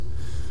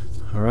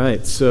All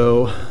right,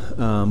 so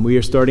we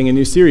are starting a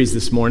new series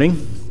this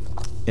morning,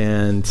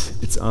 and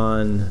it's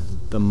on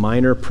the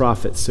minor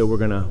prophets. So we're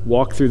going to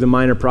walk through the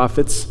minor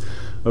prophets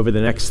over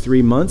the next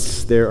 3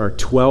 months. There are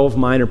 12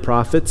 minor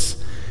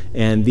prophets,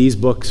 and these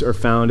books are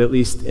found, at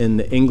least in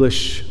the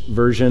English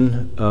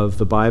version of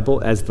the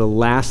Bible, as the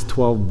last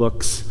 12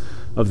 books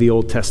of the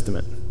Old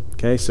Testament.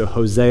 Okay, so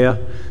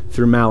Hosea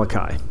through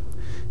Malachi,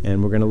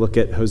 and we're going to look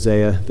at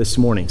Hosea this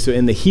morning. So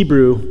in the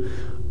Hebrew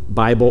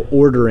Bible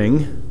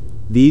ordering,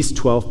 these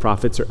 12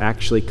 prophets are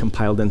actually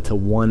compiled into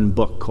one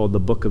book called the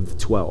Book of the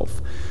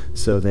 12.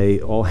 So they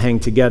all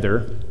hang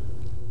together,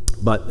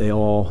 but they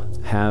all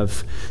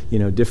have,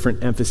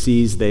 different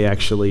emphases. They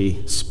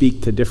actually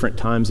speak to different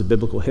times of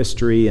biblical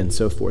history and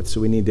so forth.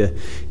 So we need to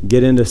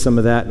get into some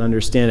of that and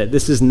understand it.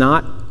 This is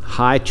not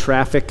high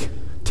traffic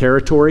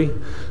territory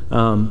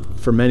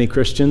for many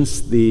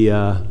Christians,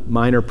 the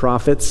minor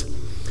prophets.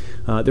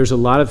 There's a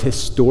lot of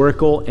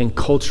historical and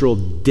cultural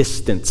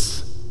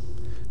distance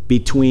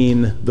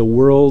between the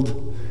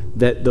world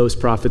that those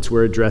prophets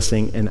were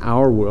addressing and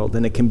our world.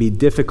 And it can be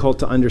difficult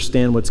to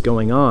understand what's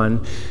going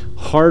on,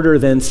 harder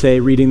than, say,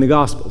 reading the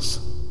Gospels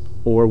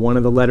or one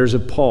of the letters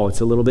of Paul.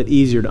 It's a little bit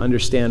easier to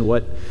understand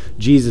what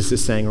Jesus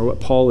is saying or what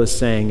Paul is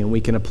saying, and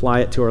we can apply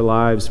it to our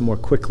lives more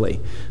quickly,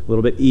 a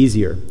little bit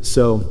easier.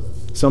 So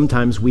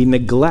sometimes we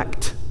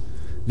neglect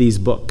these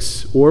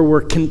books, or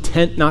we're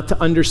content not to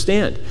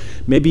understand.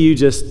 Maybe you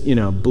just,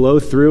 blow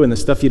through, and the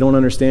stuff you don't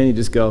understand, you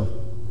just go,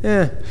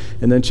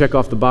 and then check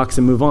off the box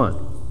and move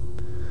on.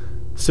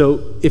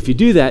 So if you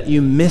do that,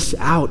 you miss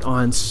out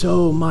on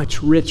so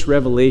much rich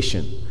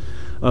revelation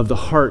of the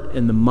heart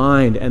and the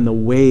mind and the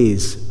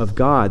ways of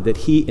God that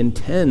He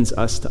intends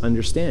us to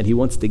understand. He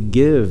wants to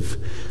give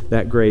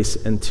that grace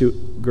and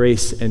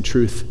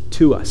truth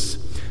to us.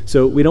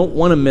 So we don't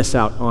want to miss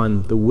out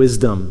on the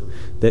wisdom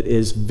that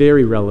is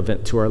very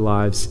relevant to our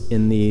lives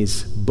in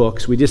these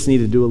books. We just need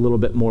to do a little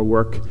bit more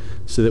work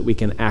so that we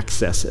can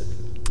access it.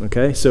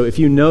 Okay, so if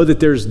you know that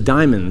there's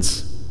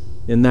diamonds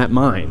in that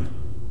mine,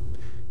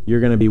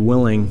 you're going to be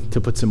willing to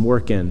put some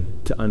work in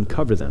to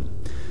uncover them.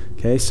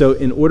 Okay, so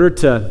in order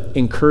to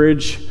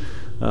encourage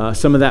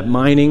some of that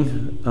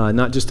mining,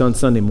 not just on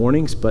Sunday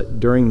mornings, but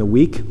during the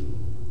week,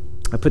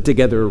 I put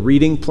together a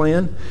reading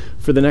plan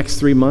for the next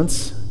 3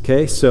 months.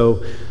 Okay,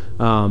 so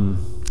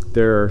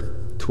there are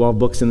 12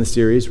 books in the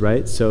series,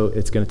 right? So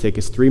it's going to take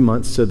us 3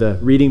 months. So the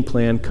reading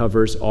plan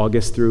covers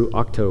August through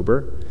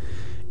October.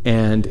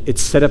 And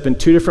it's set up in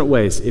two different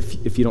ways.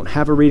 If you don't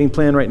have a reading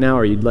plan right now,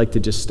 or you'd like to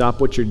just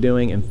stop what you're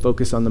doing and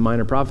focus on the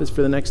minor prophets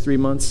for the next 3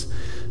 months,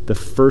 the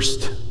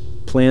first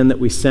plan that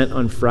we sent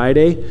on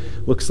Friday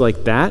looks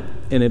like that,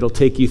 and it'll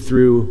take you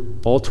through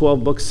all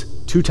 12 books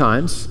 2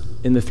 times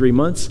in the 3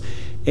 months.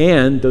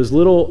 And those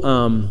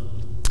little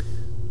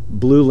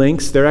blue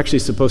links, they're actually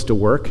supposed to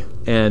work.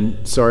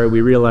 And sorry,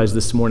 we realized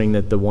this morning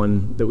that the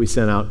one that we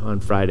sent out on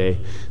Friday,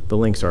 the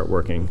links aren't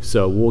working.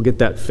 So we'll get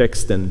that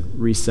fixed and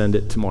resend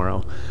it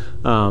tomorrow.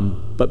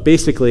 But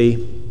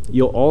basically,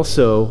 you'll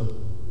also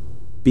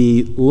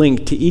be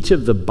linked to each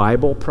of the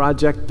Bible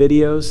Project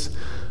videos,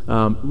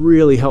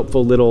 really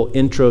helpful little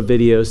intro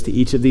videos to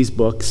each of these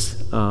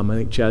books. I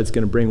think Chad's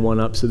going to bring one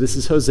up. So this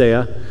is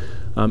Hosea.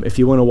 If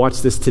you want to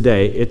watch this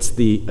today, it's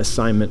the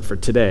assignment for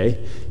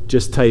today.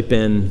 Just type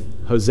in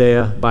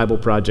Hosea Bible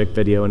Project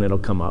video and it'll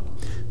come up.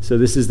 So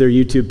this is their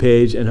YouTube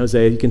page, and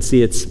Hosea, you can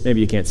see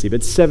maybe you can't see, but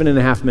it's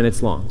 7.5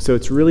 minutes long. So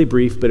it's really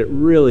brief, but it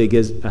really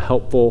gives a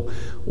helpful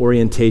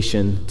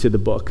orientation to the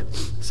book.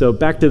 So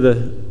back to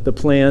the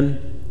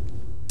plan.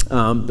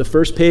 The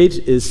first page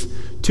is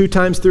 2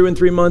 times through in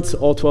 3 months,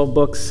 all 12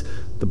 books,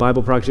 the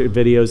Bible Project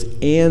videos,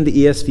 and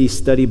the ESV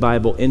Study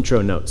Bible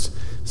intro notes.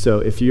 So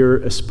if you're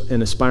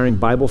an aspiring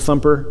Bible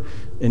thumper,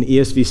 an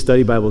ESV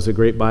Study Bible is a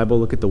great Bible.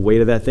 Look at the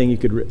weight of that thing. You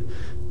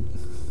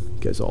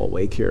guys are all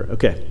awake here.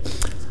 Okay.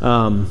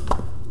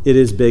 It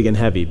is big and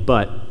heavy,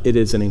 but it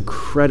is an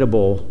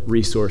incredible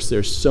resource.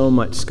 There's so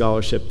much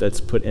scholarship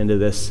that's put into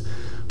this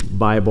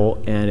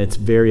Bible, and it's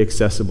very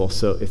accessible.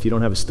 So if you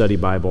don't have a study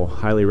Bible,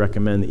 highly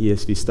recommend the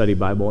ESV Study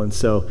Bible. And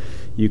so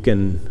you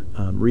can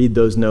read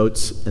those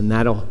notes, and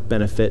that'll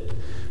benefit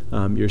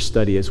your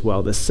study as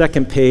well. The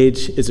second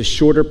page is a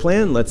shorter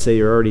plan. Let's say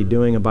you're already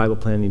doing a Bible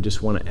plan and you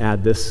just want to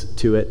add this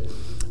to it.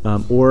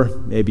 Or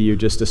maybe you're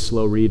just a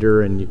slow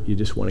reader and you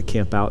just want to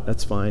camp out.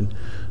 That's fine.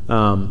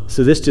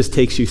 So this just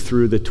takes you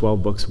through the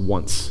 12 books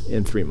once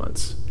in 3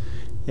 months,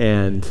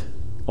 and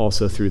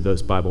also through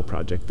those Bible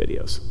Project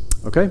videos.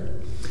 Okay?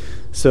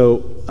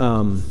 So,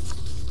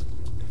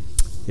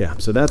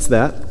 so that's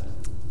that.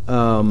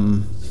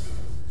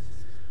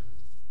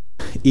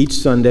 Each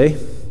Sunday,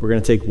 we're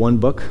going to take one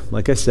book,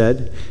 like I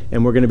said,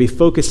 and we're going to be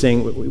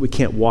focusing. We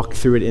can't walk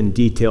through it in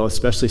detail,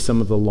 especially some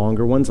of the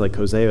longer ones, like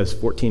Hosea is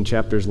 14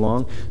 chapters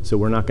long, so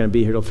we're not going to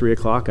be here till 3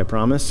 o'clock, I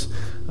promise.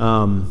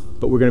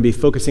 But we're going to be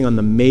focusing on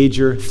the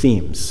major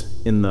themes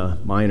in the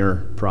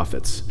minor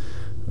prophets,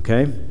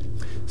 okay?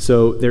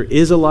 So there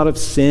is a lot of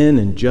sin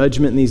and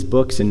judgment in these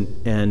books,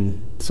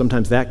 and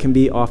sometimes that can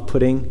be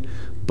off-putting,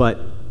 but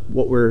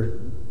what we're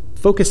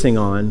focusing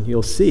on,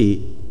 you'll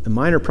see, The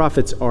minor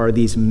prophets are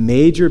these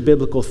major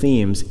biblical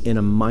themes in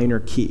a minor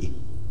key.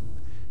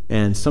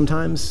 And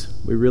sometimes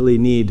we really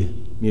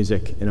need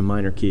music in a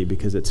minor key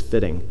because it's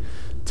fitting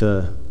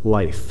to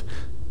life.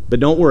 But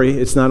don't worry,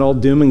 it's not all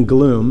doom and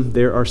gloom.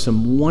 There are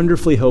some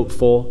wonderfully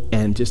hopeful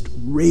and just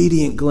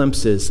radiant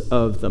glimpses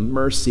of the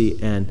mercy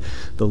and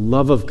the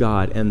love of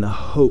God and the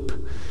hope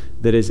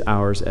that is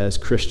ours as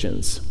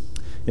Christians.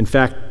 In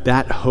fact,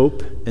 that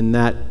hope and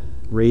that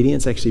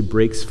radiance actually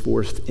breaks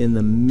forth in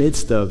the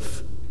midst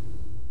of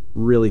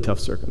really tough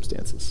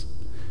circumstances,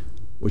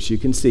 which you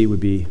can see would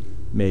be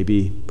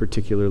maybe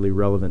particularly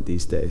relevant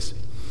these days.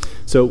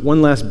 So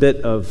one last bit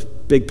of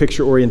big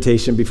picture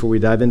orientation before we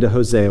dive into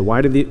Hosea. Why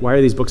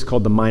are these books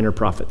called the minor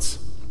prophets?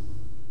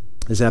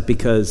 Is that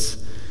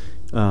because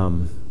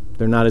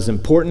they're not as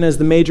important as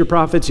the major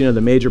prophets? You know,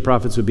 the major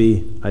prophets would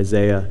be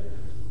Isaiah,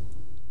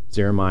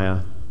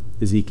 Jeremiah,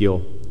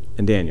 Ezekiel,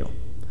 and Daniel.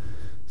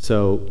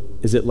 So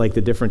is it like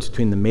the difference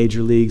between the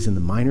major leagues and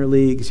the minor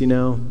leagues, you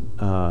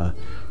know?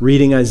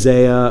 Reading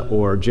Isaiah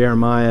or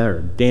Jeremiah or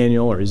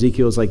Daniel or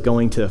Ezekiel is like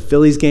going to a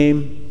Phillies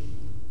game,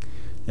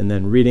 and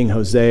then reading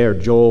Hosea or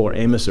Joel or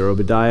Amos or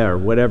Obadiah or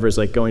whatever is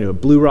like going to a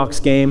Blue Rocks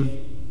game.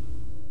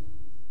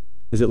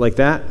 Is it like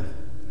that?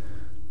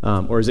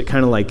 Or is it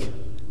kind of like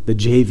the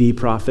JV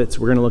prophets?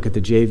 We're going to look at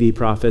the JV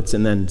prophets,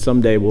 and then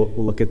someday we'll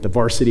look at the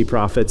varsity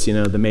prophets, you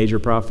know, the major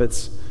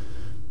prophets.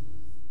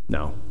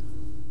 No,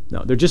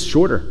 they're just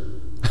shorter.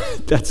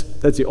 That's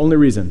the only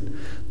reason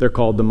they're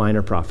called the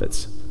minor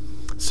prophets.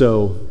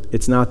 So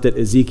it's not that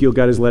Ezekiel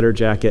got his letter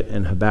jacket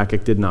and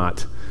Habakkuk did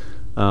not.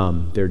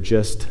 They're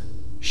just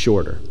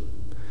shorter.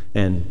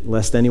 And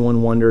lest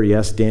anyone wonder,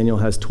 yes, Daniel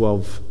has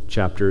 12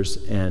 chapters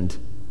and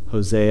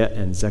Hosea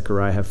and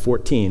Zechariah have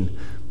 14,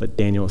 but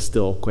Daniel is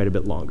still quite a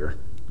bit longer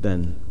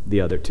than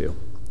the other two.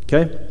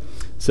 Okay?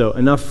 So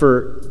enough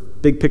for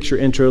big picture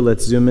intro.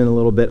 Let's zoom in a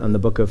little bit on the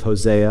book of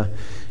Hosea.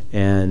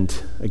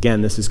 And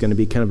again, this is going to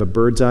be kind of a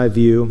bird's eye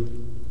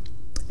view.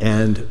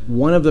 And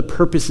one of the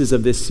purposes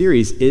of this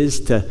series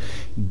is to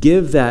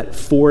give that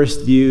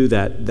forest view,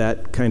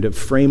 that kind of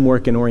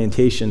framework and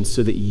orientation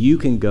so that you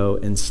can go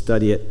and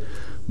study it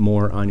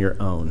more on your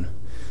own.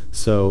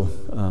 So,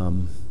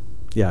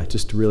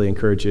 just to really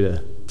encourage you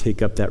to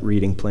take up that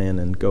reading plan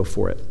and go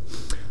for it.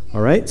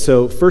 All right,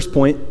 so first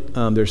point,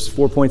 there's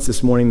 4 points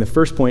this morning. The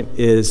first point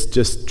is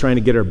just trying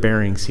to get our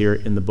bearings here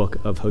in the book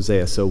of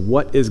Hosea. So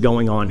what is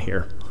going on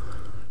here?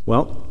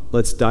 Well,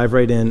 let's dive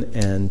right in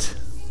and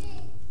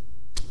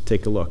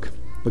take a look.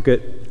 Look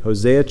at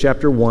Hosea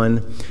chapter 1,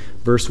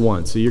 verse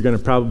 1. So you're going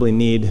to probably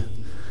need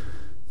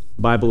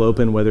Bible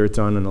open, whether it's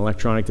on an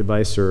electronic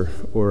device or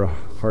a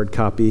hard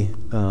copy,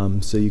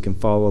 so you can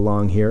follow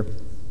along here.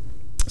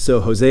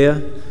 So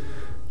Hosea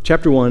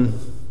chapter 1,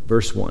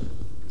 verse 1.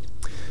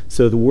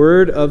 So the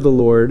word of the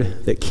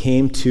Lord that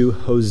came to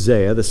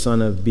Hosea, the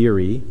son of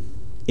Beeri,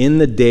 in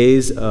the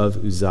days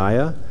of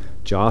Uzziah,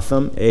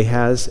 Jotham,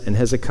 Ahaz, and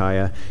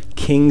Hezekiah,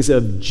 kings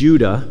of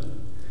Judah,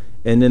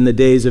 and in the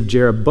days of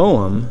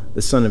Jeroboam,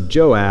 the son of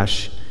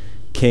Joash,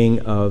 king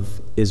of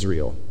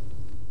Israel.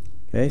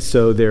 Okay,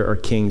 so there are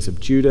kings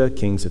of Judah,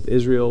 kings of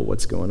Israel.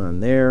 What's going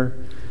on there?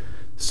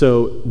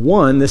 So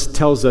this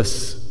tells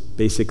us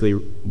basically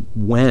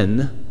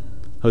when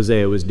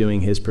Hosea was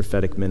doing his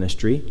prophetic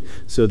ministry.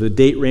 So the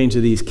date range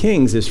of these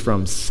kings is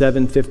from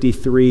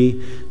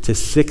 753 to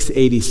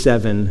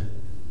 687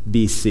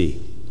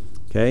 BC.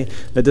 Okay,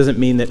 that doesn't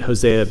mean that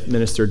Hosea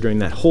ministered during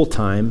that whole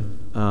time,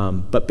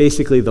 but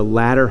basically the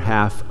latter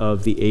half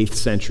of the 8th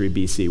century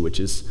BC, which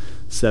is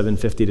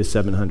 750 to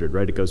 700,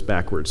 right? It goes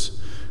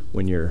backwards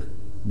when you're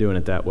doing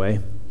it that way,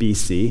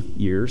 BC,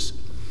 years.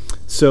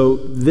 So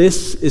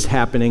this is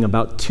happening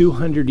about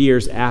 200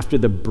 years after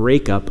the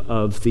breakup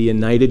of the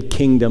United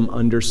Kingdom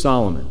under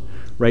Solomon,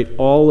 right?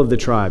 All of the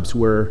tribes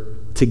were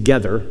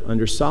together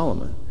under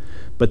Solomon.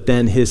 But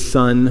then his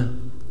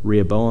son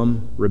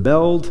Rehoboam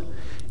rebelled,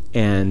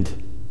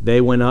 and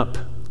they went up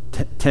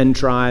 10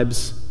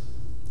 tribes,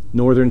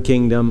 northern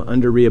kingdom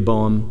under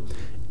Rehoboam,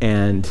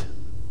 and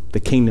the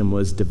kingdom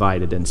was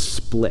divided and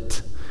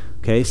split.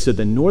 Okay, so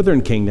the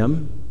northern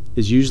kingdom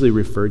is usually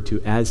referred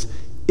to as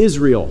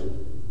Israel,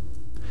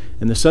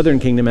 and the southern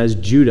kingdom as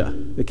Judah.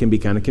 It can be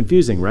kind of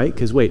confusing, right?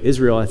 Because wait,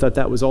 Israel, I thought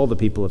that was all the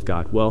people of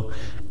God. Well,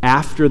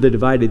 after the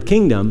divided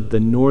kingdom,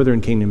 the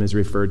northern kingdom is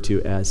referred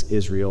to as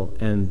Israel,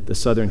 and the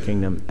southern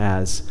kingdom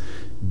as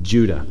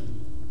Judah.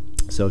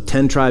 So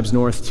 10 tribes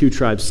north, 2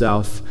 tribes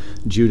south,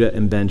 Judah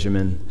and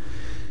Benjamin.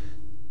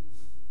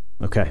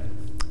 Okay,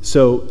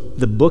 so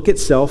the book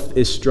itself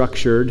is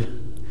structured.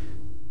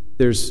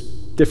 There's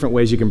different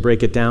ways you can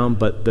break it down,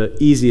 but the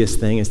easiest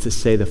thing is to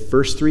say the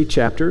first 3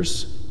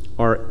 chapters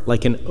are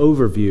like an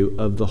overview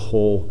of the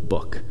whole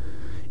book.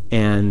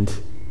 And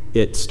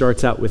it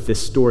starts out with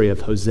this story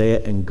of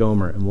Hosea and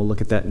Gomer, and we'll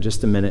look at that in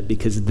just a minute,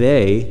 because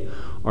they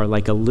are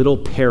like a little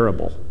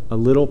parable, a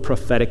little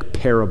prophetic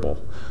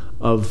parable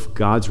of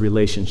God's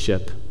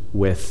relationship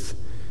with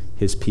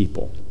his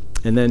people.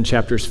 And then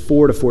chapters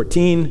 4 to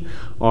 14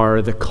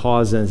 are the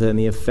causes and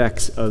the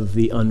effects of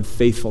the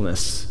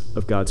unfaithfulness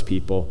of God's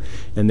people.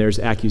 And there's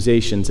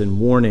accusations and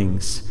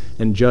warnings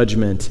and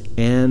judgment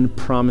and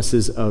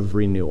promises of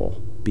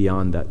renewal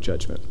beyond that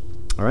judgment.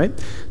 All right?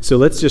 So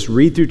let's just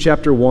read through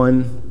chapter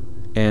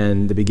 1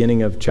 and the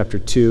beginning of chapter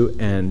 2,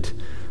 and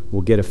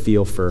we'll get a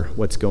feel for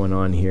what's going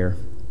on here.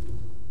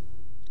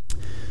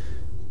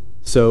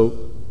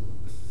 So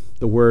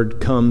the word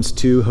comes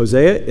to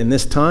Hosea in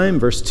this time,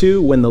 verse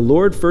 2, when the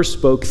Lord first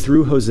spoke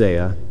through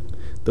Hosea,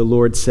 the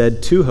Lord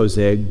said to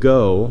Hosea,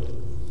 "Go,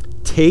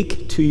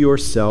 take to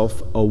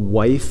yourself a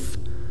wife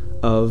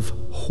of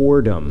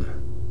whoredom,"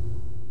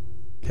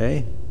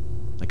 okay,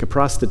 like a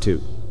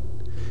prostitute,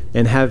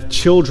 "and have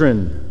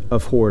children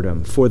of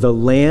whoredom, for the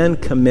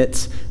land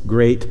commits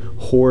great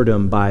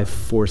whoredom by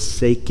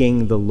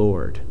forsaking the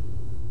Lord."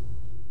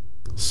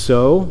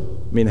 So,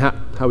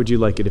 how would you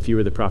like it if you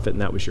were the prophet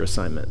and that was your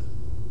assignment?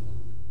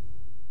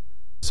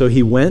 So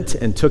he went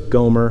and took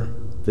Gomer,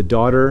 the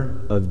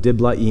daughter of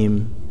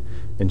Diblaim,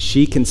 and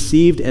she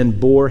conceived and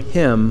bore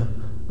him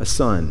a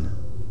son.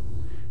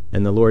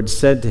 And the Lord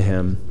said to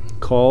him,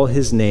 "Call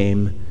his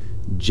name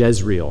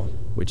Jezreel,"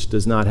 which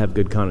does not have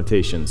good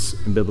connotations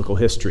in biblical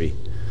history.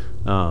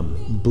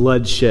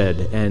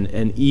 Bloodshed and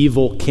an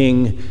evil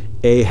king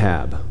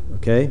Ahab,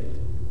 okay?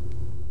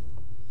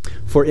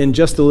 "For in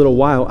just a little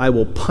while I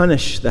will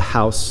punish the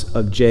house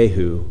of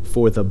Jehu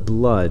for the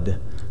blood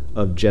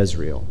of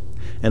Jezreel,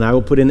 and I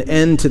will put an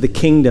end to the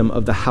kingdom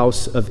of the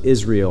house of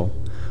Israel.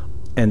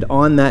 And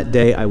on that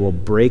day I will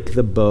break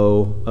the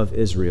bow of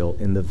Israel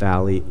in the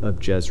valley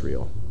of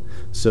Jezreel."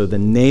 So the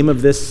name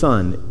of this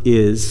son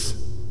is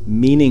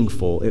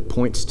meaningful. It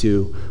points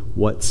to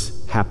what's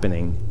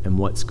happening and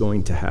what's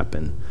going to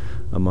happen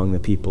among the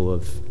people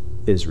of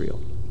Israel.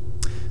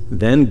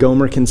 "Then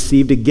Gomer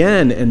conceived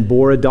again and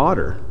bore a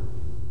daughter,"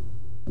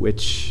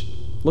 which,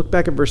 look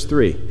back at verse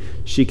 3.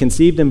 "She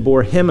conceived and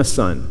bore him a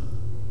son."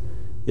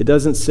 It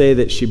doesn't say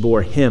that she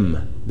bore him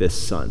this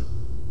son.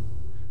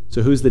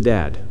 So who's the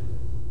dad?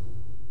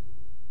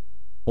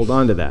 Hold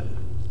on to that.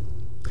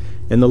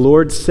 "And the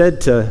Lord said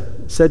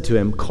to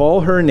him,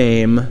 call her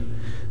name."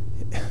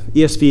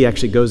 ESV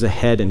actually goes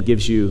ahead and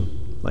gives you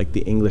like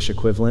the English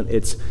equivalent.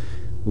 It's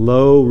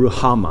Lo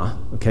Ruhama,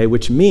 okay,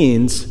 which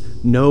means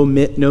no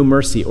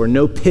mercy or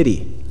no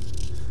pity,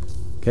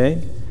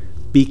 okay?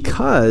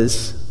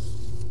 Because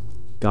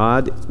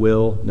God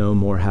will no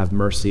more have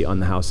mercy on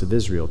the house of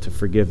Israel to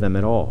forgive them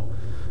at all.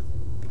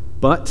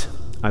 "But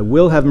I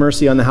will have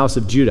mercy on the house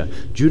of Judah."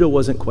 Judah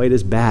wasn't quite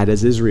as bad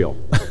as Israel.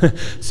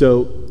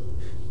 So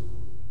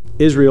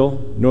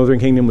Israel, northern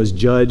kingdom, was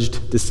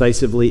judged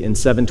decisively in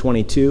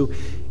 722.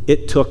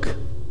 It took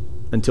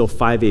until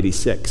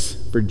 586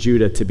 for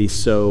Judah to be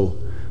so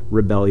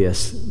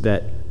rebellious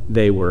that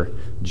they were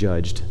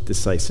judged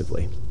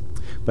decisively.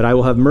 "But I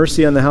will have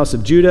mercy on the house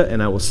of Judah,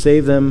 and I will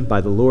save them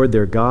by the Lord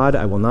their God.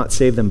 I will not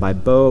save them by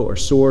bow or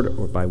sword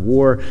or by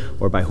war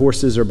or by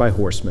horses or by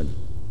horsemen."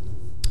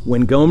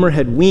 When Gomer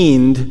had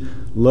weaned,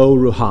 Lo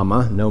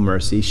Ruhama, no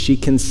mercy, she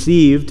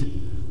conceived.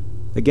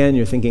 Again,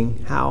 you're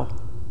thinking, how?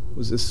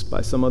 Was this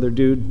by some other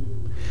dude?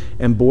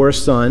 "And bore a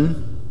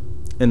son,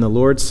 and the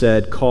Lord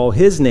said, call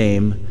his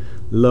name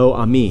Lo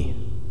Ami,"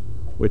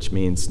 which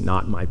means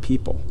not my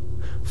people.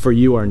 "For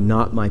you are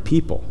not my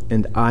people,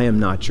 and I am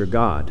not your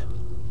God."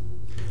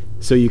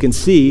 So you can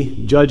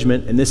see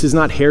judgment, and this is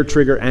not hair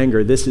trigger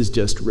anger. This is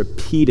just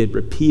repeated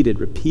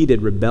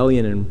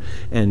rebellion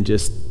and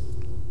just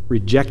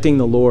rejecting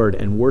the Lord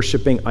and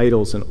worshiping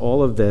idols and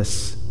all of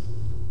this.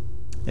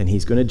 And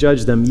he's going to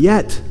judge them.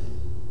 Yet,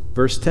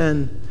 verse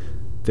 10,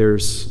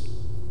 there's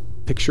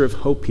a picture of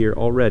hope here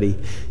already.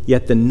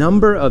 "Yet the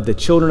number of the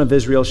children of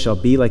Israel shall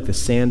be like the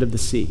sand of the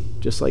sea,"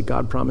 just like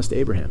God promised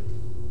Abraham.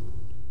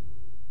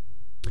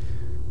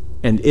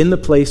 "And in the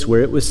place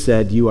where it was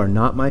said, you are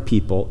not my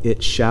people,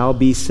 it shall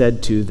be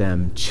said to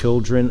them,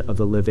 children of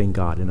the living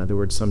God." In other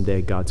words,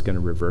 someday God's going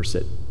to reverse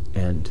it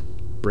and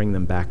bring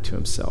them back to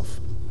himself.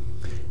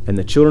 "And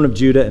the children of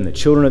Judah and the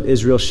children of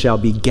Israel shall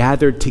be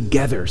gathered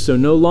together." So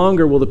no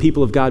longer will the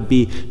people of God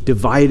be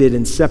divided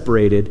and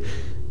separated,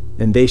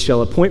 "and they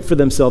shall appoint for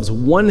themselves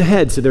one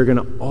head," so they're going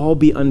to all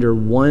be under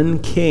one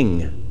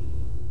king,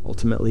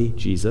 ultimately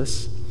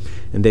Jesus.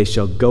 "And they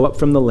shall go up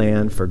from the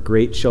land, for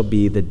great shall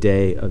be the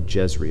day of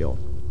Jezreel."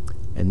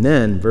 And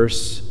then,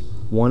 verse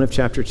 1 of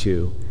chapter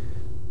 2,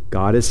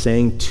 God is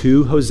saying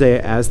to Hosea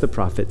as the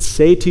prophet,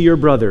 "Say to your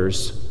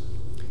brothers,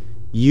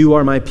 you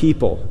are my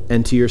people,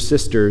 and to your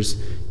sisters,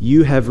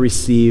 you have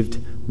received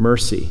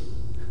mercy."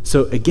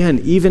 So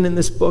again, even in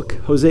this book,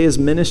 Hosea's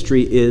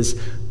ministry is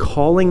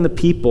calling the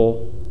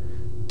people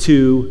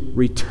to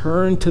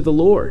return to the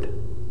Lord.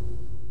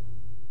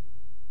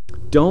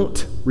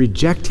 Don't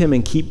reject him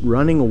and keep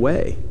running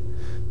away,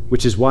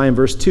 which is why in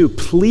verse 2,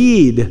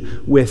 plead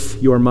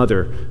with your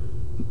mother.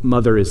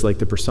 Mother is like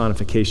the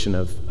personification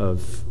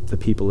of the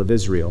people of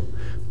Israel.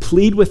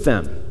 Plead with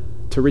them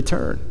to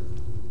return.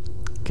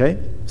 Okay?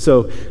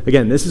 So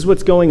again, this is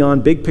what's going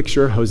on. Big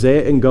picture,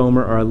 Hosea and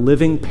Gomer are a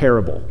living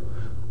parable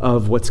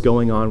of what's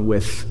going on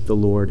with the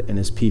Lord and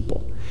his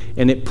people.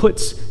 And it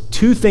puts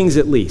two things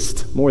at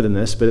least, more than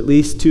this, but at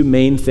least two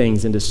main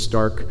things into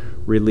stark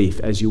relief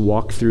as you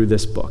walk through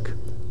this book.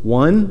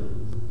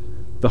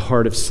 One, the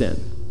heart of sin,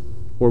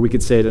 or we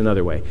could say it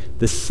another way,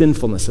 the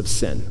sinfulness of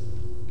sin.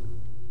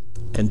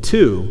 And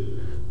two,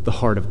 the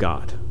heart of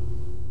God.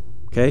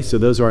 Okay, so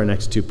those are our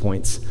next 2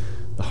 points,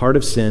 the heart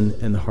of sin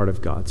and the heart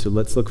of God. So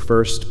let's look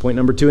first, point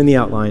number 2 in the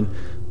outline,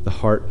 the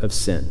heart of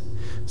sin.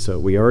 So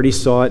we already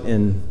saw it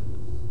in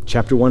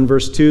chapter 1,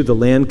 verse 2, the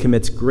land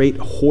commits great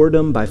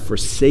whoredom by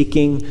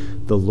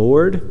forsaking the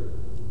Lord.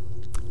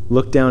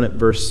 Look down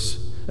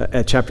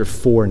at chapter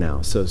 4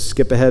 now. So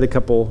skip ahead a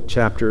couple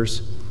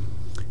chapters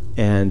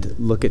and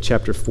look at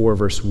chapter 4,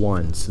 verse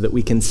 1, so that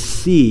we can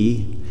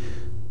see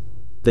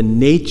the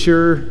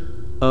nature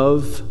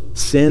of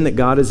sin that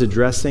God is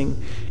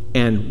addressing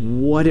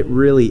and what it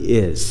really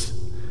is,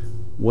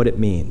 what it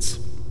means.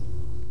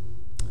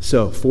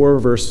 So,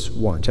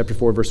 chapter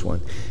 4, verse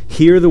 1.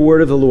 Hear the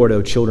word of the Lord,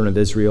 O children of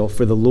Israel,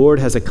 for the Lord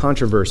has a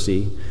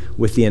controversy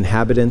with the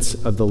inhabitants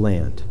of the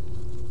land.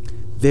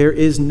 There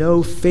is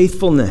no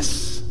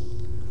faithfulness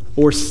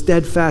or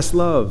steadfast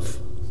love,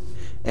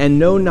 and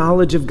no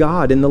knowledge of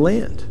God in the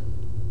land.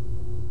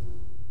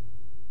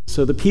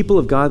 So the people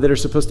of God that are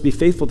supposed to be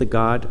faithful to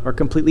God are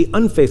completely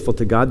unfaithful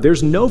to God.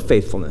 There's no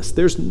faithfulness.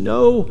 There's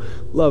no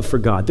love for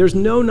God. There's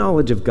no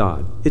knowledge of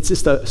God. It's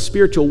just a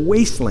spiritual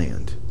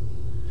wasteland.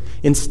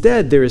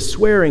 Instead, there is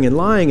swearing and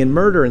lying and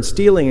murder and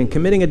stealing and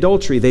committing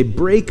adultery. They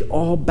break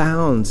all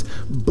bounds.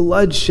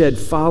 Bloodshed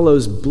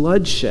follows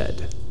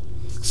bloodshed.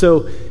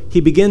 So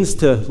he begins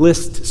to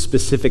list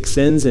specific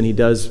sins, and he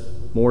does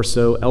more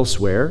so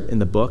elsewhere in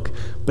the book.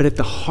 But at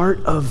the heart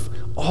of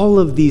all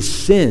of these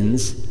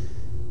sins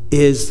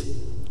is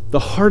the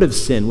heart of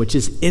sin, which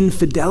is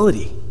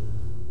infidelity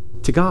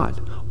to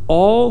God.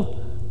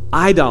 All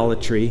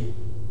idolatry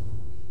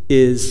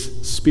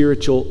is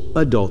spiritual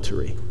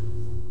adultery.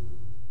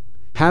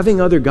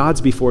 Having other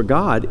gods before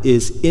God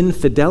is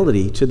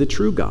infidelity to the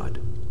true God.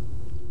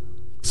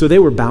 So they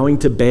were bowing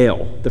to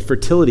Baal, the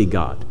fertility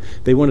god.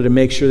 They wanted to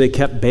make sure they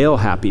kept Baal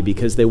happy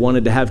because they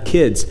wanted to have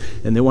kids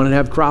and they wanted to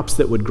have crops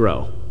that would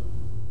grow.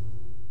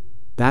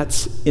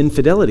 That's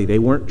infidelity. They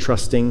weren't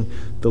trusting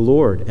the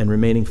Lord and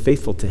remaining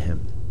faithful to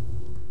him.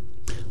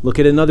 Look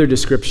at another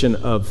description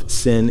of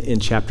sin in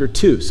chapter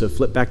 2. So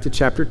flip back to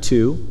chapter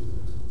 2,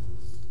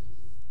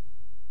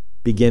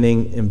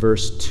 beginning in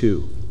verse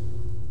 2.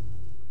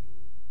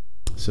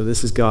 So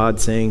this is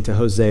God saying to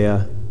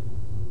Hosea,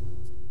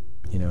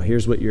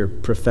 here's what your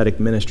prophetic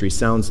ministry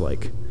sounds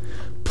like.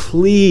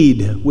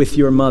 Plead with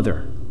your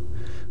mother.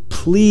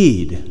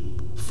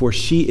 Plead, for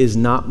she is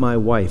not my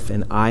wife,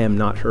 and I am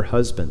not her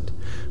husband.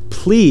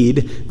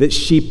 Plead that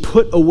she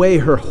put away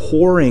her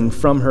whoring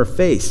from her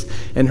face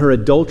and her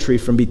adultery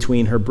from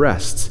between her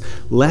breasts,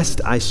 lest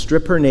I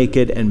strip her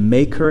naked and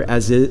make her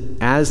as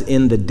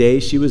in the day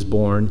she was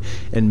born,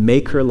 and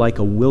make her like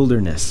a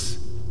wilderness,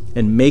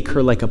 and make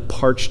her like a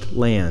parched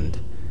land,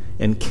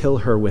 and kill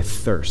her with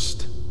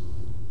thirst.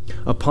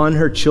 Upon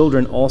her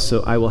children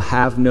also I will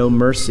have no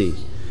mercy,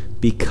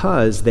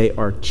 because they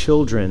are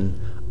children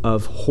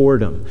of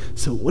whoredom.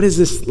 So what does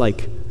this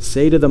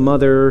say to the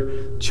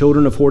mother,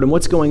 children of whoredom?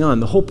 What's going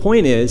on? The whole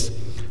point is,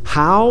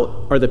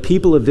 how are the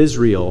people of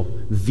Israel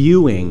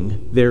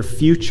viewing their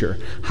future?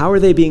 How are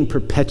they being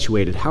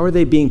perpetuated? How are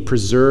they being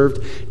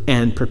preserved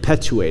and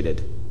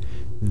perpetuated?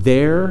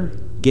 They're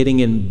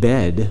getting in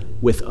bed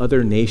with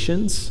other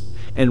nations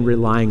and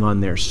relying on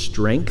their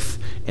strength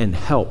and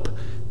help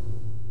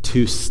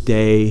to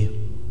stay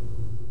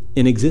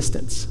in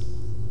existence.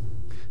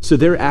 So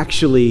they're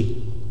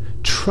actually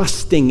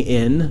trusting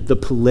in the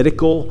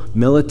political,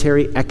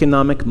 military,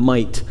 economic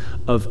might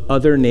of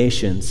other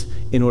nations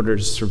in order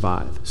to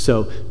survive.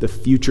 So the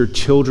future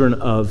children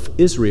of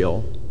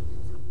Israel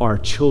are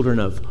children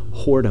of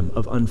whoredom,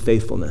 of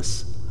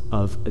unfaithfulness,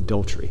 of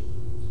adultery.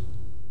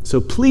 So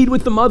plead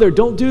with the mother,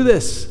 don't do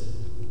this.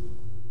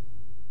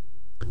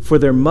 For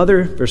their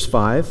mother, verse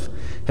 5,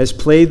 has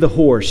played the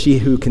whore. She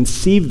who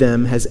conceived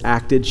them has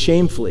acted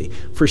shamefully.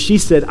 For she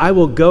said, I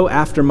will go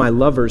after my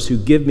lovers who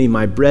give me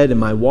my bread and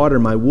my water,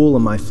 my wool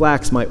and my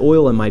flax, my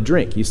oil and my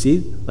drink. You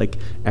see,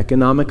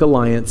 economic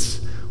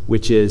alliance,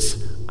 which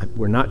is,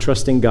 we're not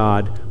trusting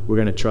God, we're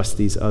going to trust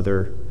these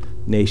other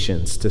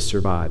nations to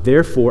survive.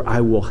 Therefore,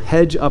 I will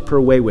hedge up her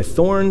way with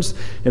thorns,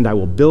 and I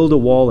will build a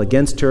wall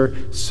against her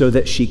so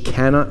that she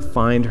cannot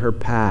find her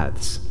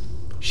paths.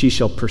 She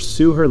shall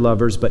pursue her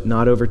lovers, but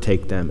not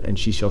overtake them, and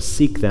she shall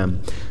seek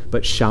them,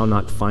 but shall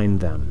not find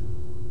them.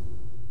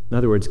 In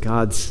other words,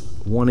 God's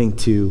wanting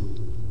to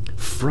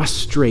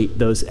frustrate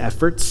those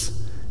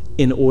efforts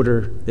in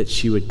order that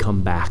she would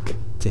come back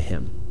to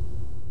him.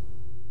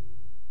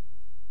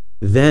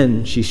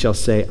 Then she shall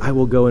say, I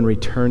will go and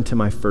return to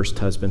my first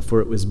husband,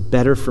 for it was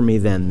better for me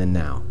then than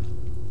now.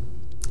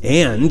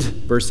 And,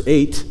 verse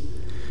 8,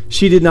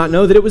 she did not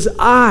know that it was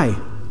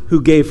I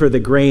who gave her the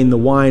grain, the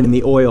wine, and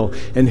the oil,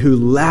 and who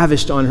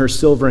lavished on her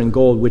silver and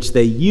gold, which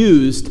they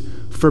used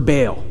for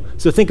Baal.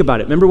 So think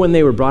about it. Remember when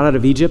they were brought out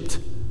of Egypt?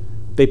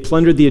 They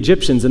plundered the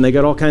Egyptians, and they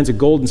got all kinds of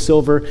gold and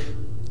silver,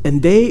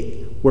 and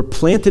they were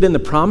planted in the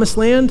promised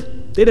land.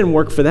 They didn't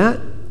work for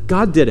that.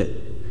 God did it.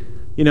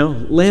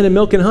 land of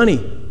milk and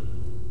honey.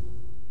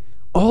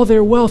 All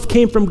their wealth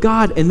came from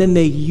God, and then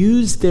they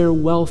used their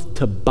wealth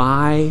to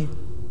buy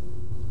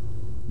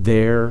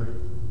their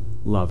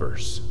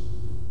lovers.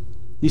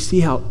 You see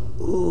how,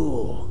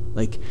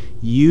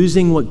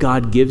 using what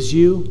God gives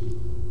you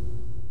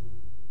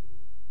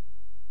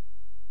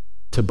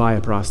to buy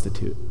a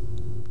prostitute,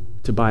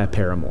 to buy a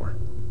paramour.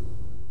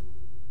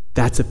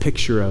 That's a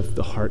picture of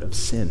the heart of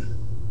sin.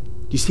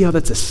 Do you see how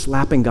that's a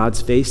slap in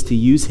God's face to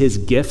use his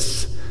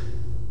gifts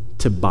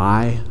to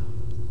buy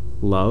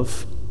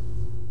love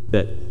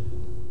that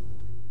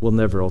will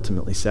never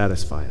ultimately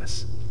satisfy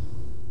us?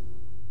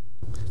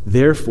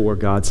 Therefore,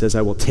 God says,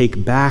 I will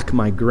take back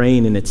my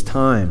grain in its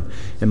time,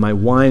 and my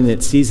wine in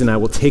its season. I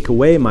will take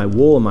away my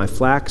wool and my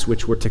flax,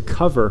 which were to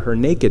cover her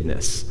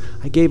nakedness.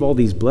 I gave all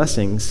these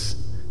blessings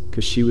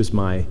because she was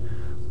my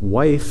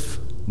wife,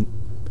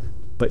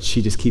 but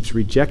she just keeps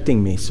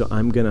rejecting me, so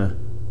I'm going to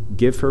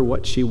give her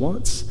what she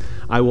wants.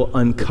 I will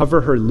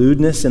uncover her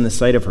lewdness in the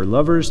sight of her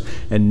lovers,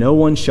 and no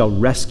one shall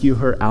rescue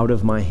her out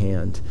of my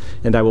hand.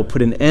 And I will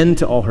put an end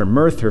to all her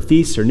mirth, her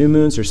feasts, her new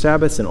moons, her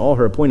Sabbaths, and all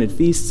her appointed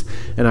feasts.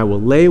 And I will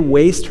lay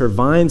waste her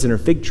vines and her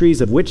fig trees,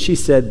 of which she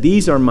said,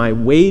 these are my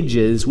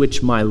wages,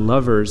 which my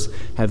lovers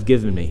have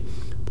given me.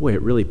 Boy,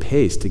 it really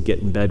pays to get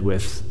in bed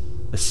with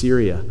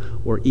Assyria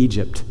or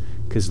Egypt,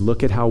 because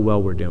look at how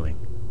well we're doing.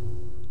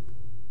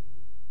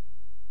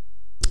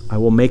 I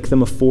will make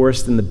them a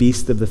forest, and the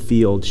beasts of the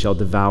field shall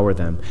devour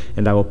them.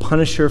 And I will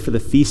punish her for the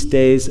feast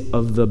days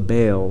of the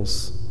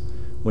Baals,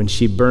 when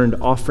she burned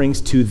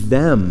offerings to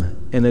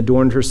them and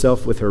adorned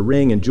herself with her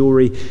ring and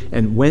jewelry,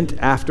 and went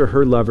after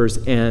her lovers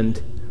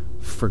and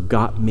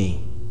forgot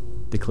me,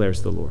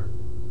 declares the Lord.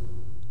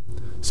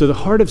 So the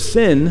heart of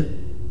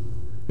sin,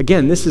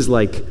 again, this is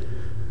like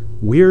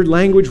weird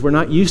language. We're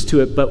not used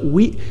to it, but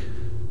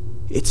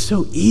it's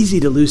so easy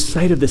to lose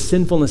sight of the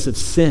sinfulness of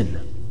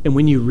sin. And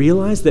when you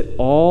realize that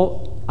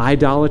all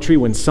idolatry,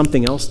 when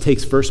something else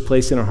takes first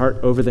place in our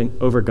heart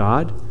over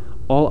God,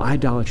 all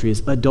idolatry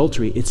is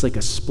adultery. It's like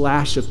a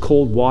splash of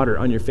cold water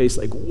on your face,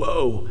 like,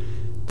 whoa,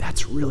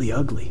 that's really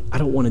ugly. I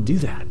don't want to do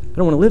that. I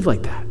don't want to live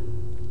like that.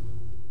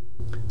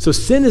 So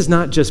sin is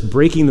not just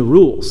breaking the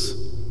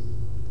rules,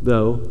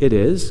 though it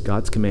is,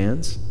 God's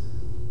commands.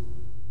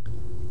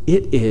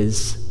 It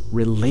is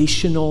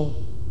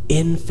relational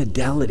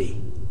infidelity.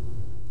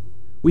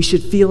 We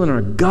should feel in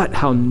our gut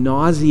how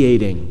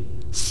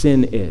nauseating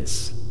sin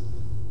is.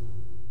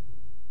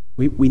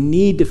 We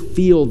need to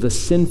feel the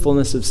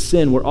sinfulness of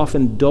sin. We're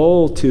often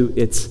dull to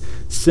its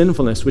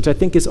sinfulness, which I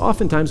think is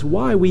oftentimes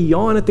why we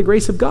yawn at the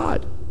grace of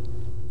God.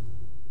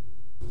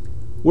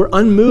 We're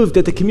unmoved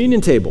at the communion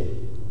table.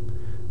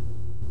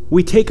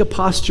 We take a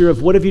posture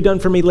of, what have you done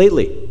for me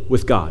lately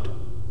with God?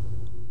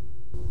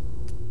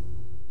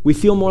 We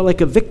feel more like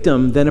a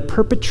victim than a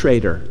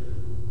perpetrator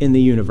in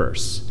the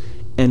universe.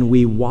 And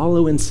we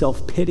wallow in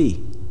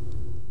self-pity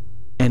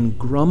and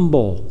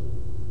grumble.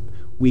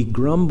 We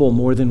grumble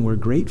more than we're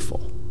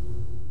grateful.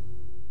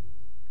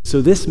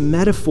 So this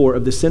metaphor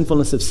of the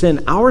sinfulness of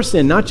sin, our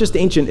sin, not just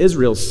ancient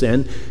Israel's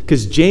sin,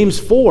 because James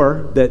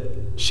 4 that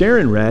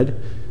Sharon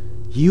read,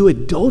 you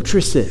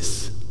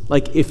adulteresses.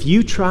 Like if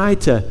you try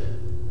to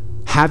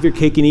have your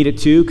cake and eat it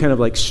too, kind of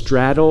like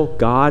straddle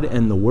God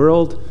and the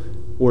world,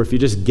 or if you're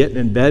just getting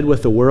in bed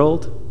with the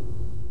world,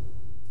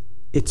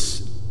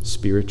 it's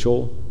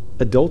spiritual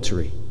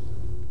adultery.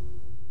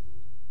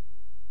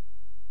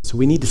 So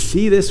we need to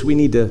see this. We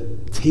need to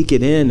take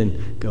it in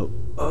and go,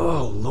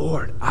 oh,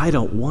 Lord, I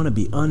don't want to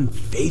be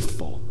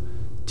unfaithful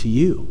to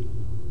you.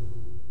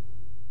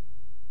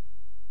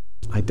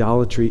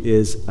 Idolatry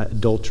is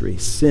adultery.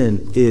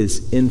 Sin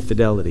is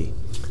infidelity.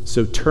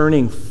 So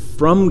turning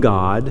from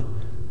God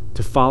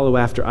to follow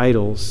after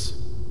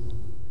idols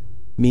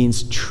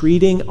means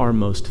treating our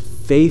most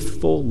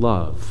faithful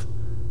love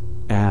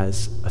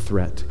as a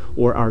threat,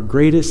 or our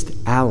greatest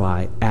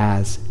ally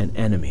as an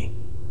enemy.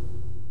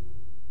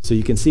 So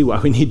you can see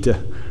why we need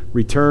to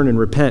return and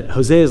repent.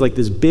 Hosea is like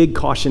this big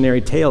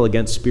cautionary tale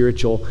against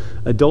spiritual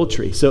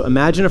adultery. So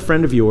imagine a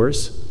friend of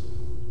yours.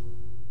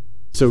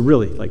 So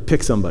really, like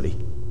pick somebody.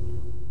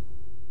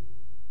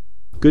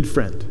 Good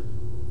friend,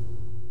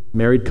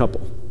 married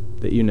couple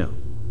that you know.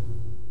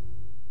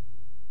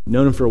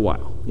 Known them for a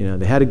while.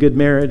 They had a good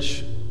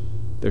marriage.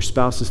 Their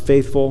spouse is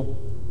faithful.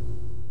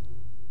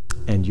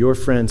 And your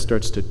friend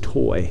starts to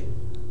toy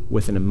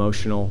with an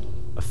emotional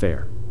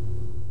affair.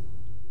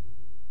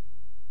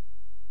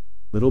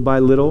 Little by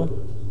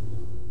little,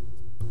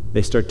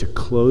 they start to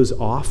close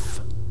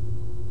off.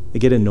 They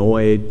get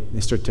annoyed.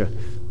 They start to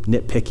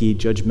nitpicky,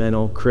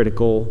 judgmental,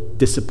 critical,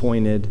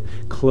 disappointed,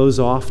 close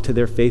off to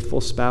their faithful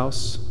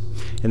spouse,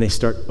 and they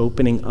start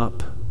opening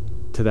up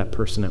to that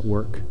person at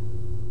work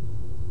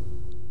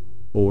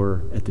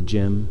or at the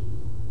gym.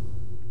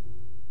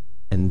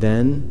 And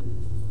then,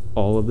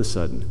 all of a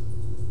sudden,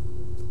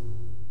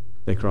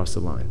 they cross the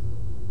line.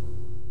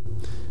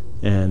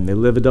 And they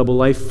live a double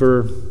life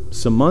for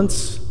some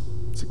months.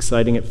 It's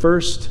exciting at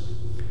first,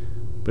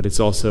 but it's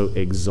also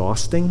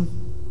exhausting.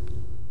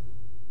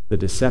 The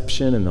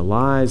deception and the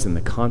lies and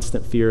the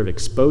constant fear of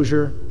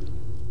exposure.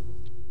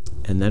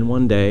 And then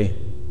one day,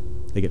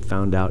 they get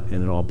found out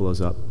and it all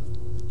blows up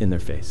in their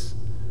face.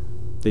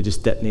 They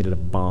just detonated a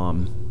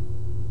bomb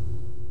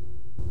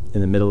in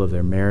the middle of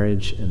their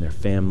marriage and their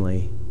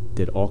family,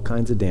 did all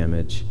kinds of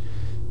damage.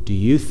 Do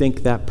you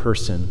think that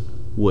person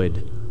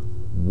would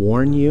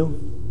warn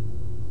you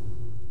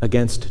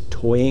against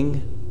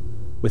toying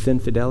with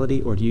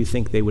infidelity, or do you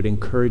think they would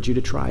encourage you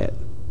to try it?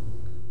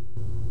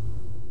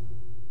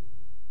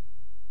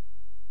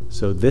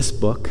 So this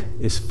book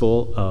is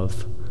full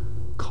of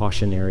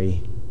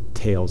cautionary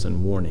tales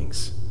and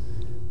warnings.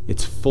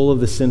 It's full of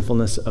the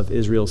sinfulness of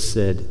Israel's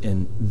sin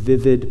and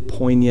vivid,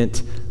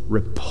 poignant,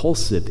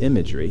 repulsive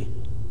imagery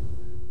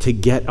to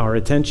get our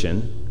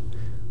attention.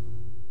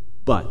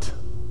 But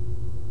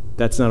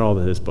that's not all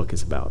that this book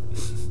is about.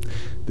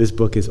 This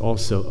book is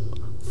also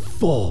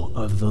full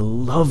of the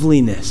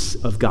loveliness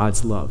of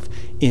God's love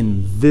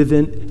in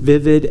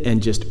vivid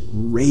and just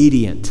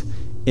radiant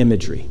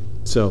imagery.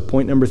 So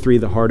point number 3,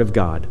 the heart of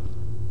God.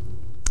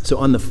 So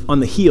on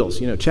the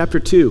heels, chapter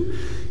 2,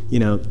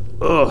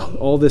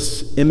 all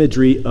this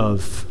imagery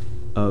of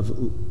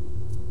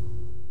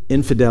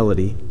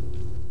infidelity.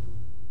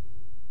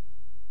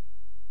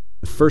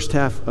 The first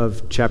half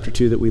of chapter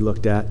 2 that we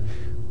looked at,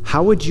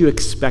 how would you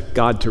expect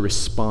God to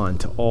respond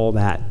to all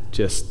that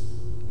just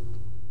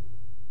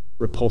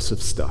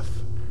repulsive stuff?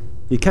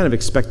 You kind of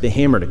expect the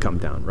hammer to come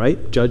down,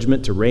 right?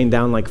 Judgment to rain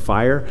down like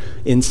fire.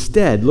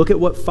 Instead, look at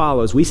what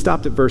follows. We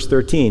stopped at verse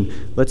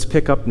 13. Let's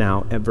pick up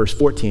now at verse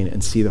 14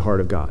 and see the heart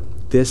of God.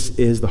 This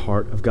is the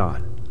heart of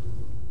God.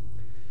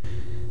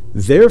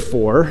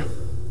 Therefore,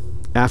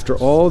 after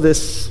all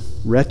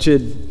this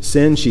wretched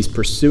sin, she's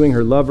pursuing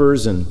her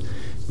lovers and,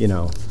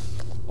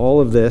 all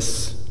of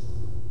this.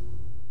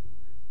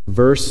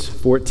 Verse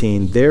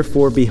 14,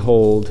 therefore,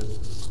 behold,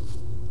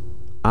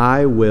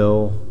 I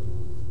will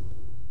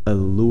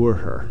allure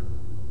her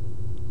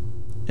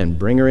and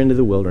bring her into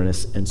the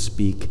wilderness and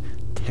speak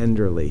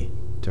tenderly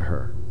to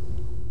her.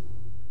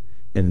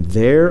 And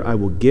there I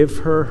will give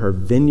her her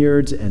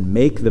vineyards and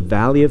make the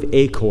valley of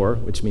Achor,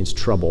 which means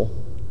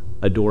trouble,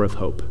 a door of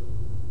hope.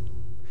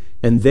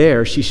 And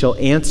there she shall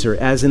answer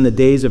as in the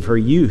days of her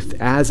youth,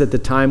 as at the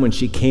time when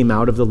she came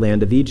out of the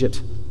land of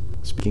Egypt.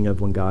 Speaking of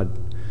when God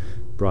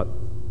brought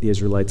the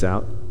Israelites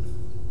out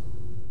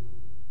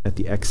at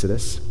the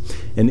Exodus.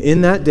 And in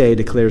that day,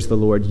 declares the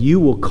Lord, you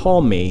will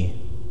call me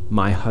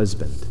my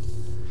husband,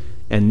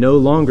 and no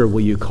longer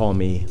will you call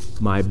me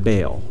my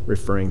Baal,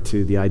 referring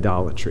to the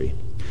idolatry.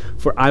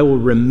 For I will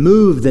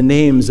remove the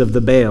names of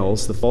the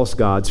Baals, the false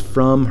gods,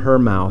 from her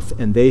mouth,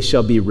 and they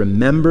shall be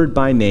remembered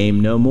by name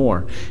no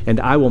more.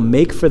 And I will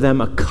make for them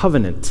a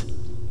covenant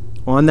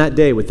on that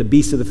day with the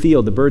beasts of the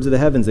field, the birds of the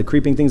heavens, the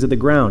creeping things of the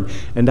ground.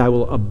 And I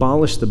will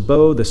abolish the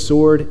bow, the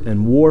sword,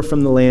 and war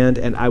from the land,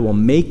 and I will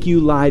make you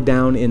lie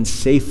down in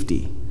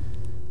safety.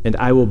 And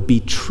I will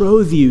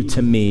betroth you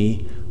to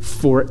me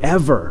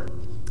forever.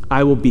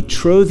 I will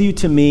betroth you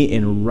to me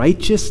in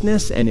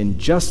righteousness and in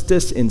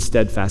justice, in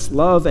steadfast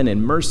love and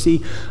in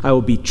mercy. I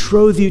will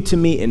betroth you to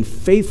me in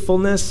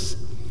faithfulness,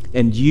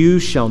 and you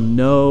shall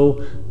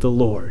know the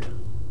Lord.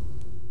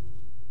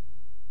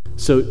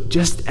 So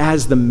just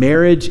as the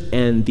marriage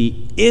and the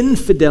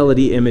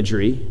infidelity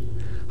imagery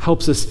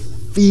helps us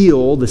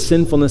feel the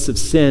sinfulness of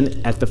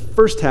sin at the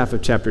first half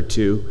of chapter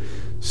 2,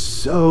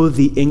 so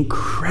the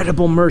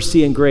incredible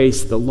mercy and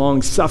grace, the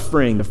long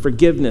suffering, the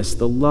forgiveness,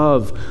 the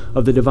love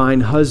of the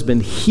divine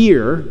husband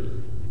here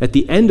at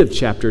the end of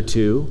chapter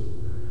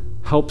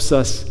 2 helps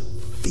us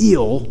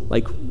feel,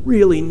 like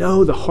really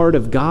know the heart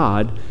of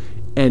God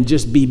and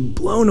just be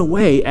blown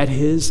away at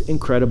his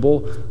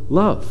incredible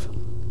love.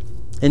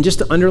 And just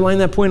to underline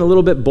that point a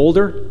little bit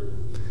bolder,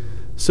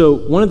 so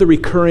one of the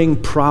recurring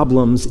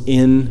problems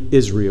in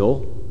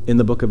Israel in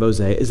the book of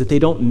Hosea is that they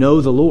don't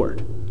know the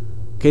Lord.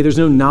 Okay, there's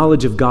no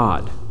knowledge of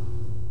God,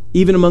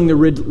 even among the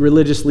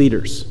religious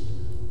leaders.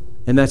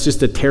 And that's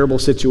just a terrible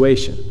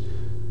situation.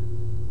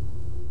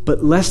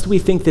 But lest we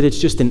think that it's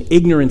just an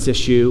ignorance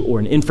issue or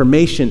an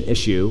information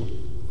issue,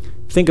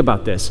 think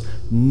about this.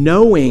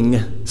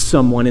 Knowing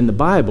someone in the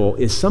Bible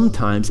is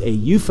sometimes a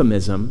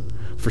euphemism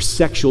for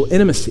sexual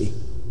intimacy.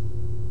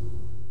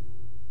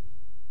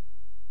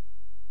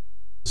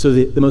 So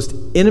the most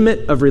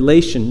intimate of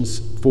relations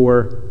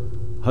for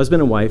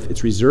husband and wife,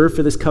 it's reserved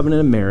for this covenant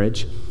of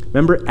marriage.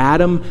 Remember,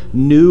 Adam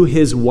knew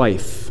his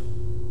wife,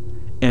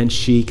 and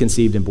she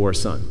conceived and bore a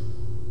son.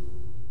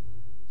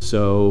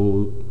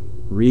 So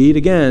read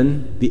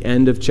again the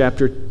end of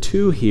chapter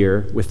 2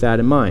 here with that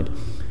in mind.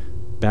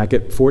 Back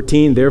at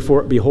 14,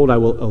 therefore, behold, I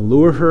will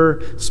allure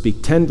her,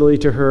 speak tenderly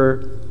to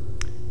her.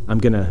 I'm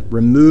going to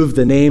remove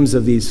the names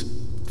of these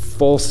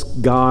false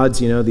gods,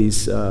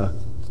 these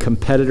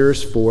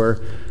competitors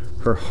for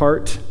her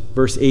heart.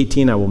 Verse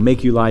 18, I will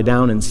make you lie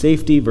down in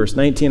safety. Verse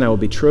 19, I will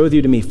betroth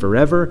you to me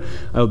forever.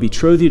 I will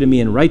betroth you to me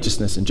in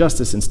righteousness and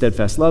justice and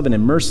steadfast love and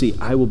in mercy.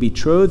 I will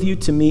betroth you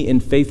to me in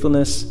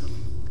faithfulness,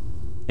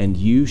 and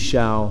you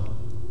shall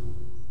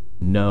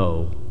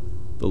know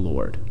the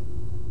Lord.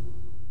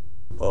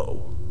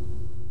 Whoa.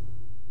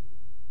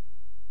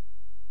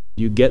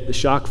 You get the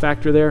shock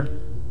factor there?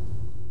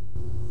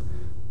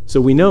 So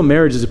we know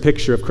marriage is a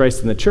picture of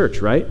Christ and the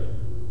church, right?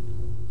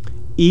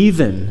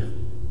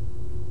 Even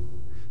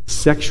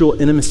sexual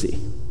intimacy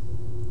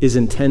is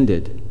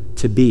intended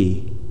to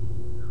be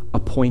a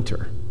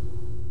pointer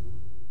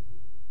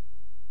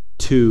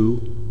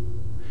to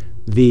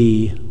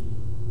the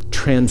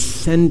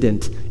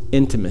transcendent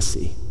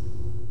intimacy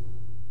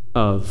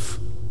of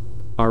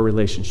our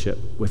relationship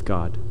with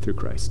God through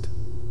Christ.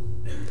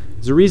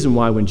 There's a reason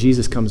why when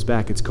Jesus comes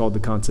back, it's called the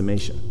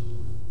consummation.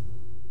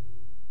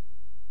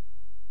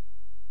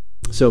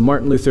 So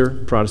Martin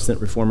Luther, Protestant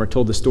reformer,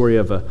 told the story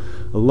of a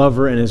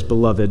lover and his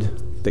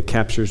beloved that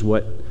captures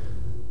what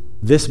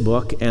this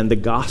book and the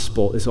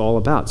gospel is all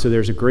about. So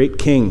there's a great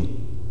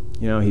king.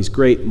 He's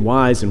great and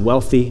wise and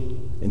wealthy,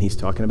 and he's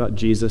talking about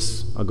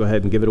Jesus. I'll go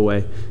ahead and give it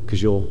away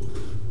because you'll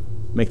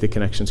make the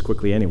connections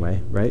quickly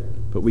anyway, right?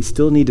 But we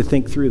still need to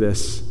think through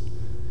this.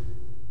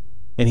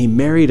 And he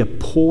married a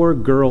poor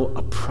girl,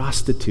 a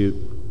prostitute,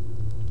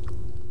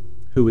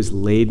 who was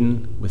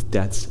laden with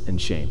debts and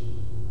shame.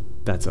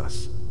 That's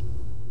us.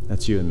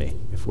 That's you and me,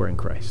 if we're in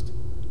Christ.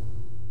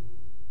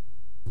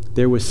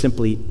 There was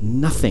simply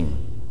nothing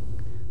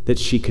that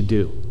she could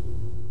do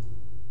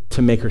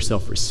to make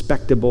herself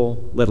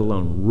respectable, let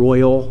alone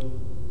royal.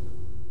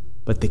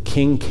 But the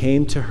king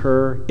came to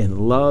her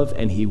in love,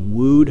 and he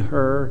wooed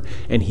her,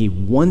 and he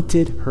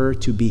wanted her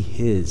to be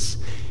his.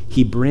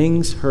 He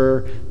brings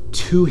her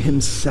to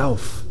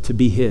himself to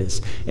be his.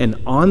 And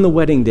on the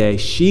wedding day,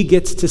 she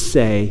gets to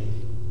say,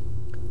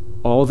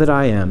 "All that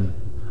I am,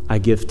 I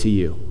give to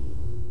you.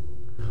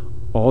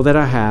 All that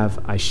I have,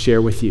 I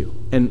share with you."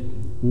 And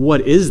what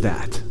is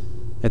that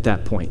at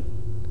that point?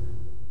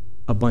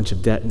 A bunch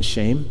of debt and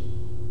shame.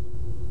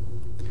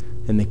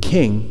 And the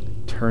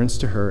king turns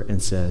to her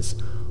and says,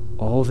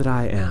 "All that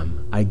I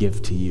am, I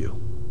give to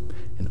you.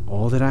 And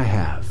all that I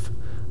have,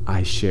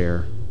 I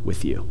share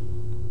with you."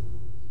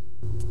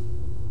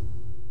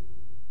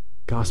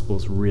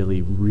 Gospel's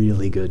really,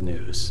 really good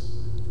news,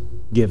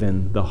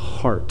 given the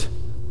heart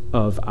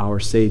of our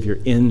Savior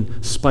in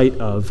spite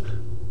of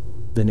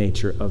the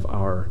nature of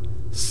our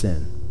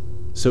sin.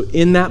 So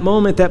in that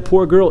moment, that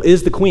poor girl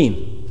is the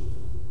queen.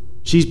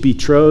 She's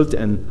betrothed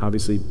and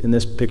obviously in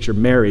this picture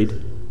married.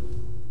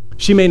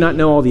 She may not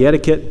know all the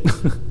etiquette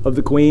of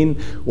the queen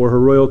or her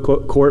royal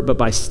court, but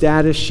by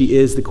status, she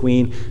is the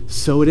queen.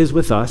 So it is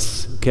with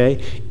us, okay?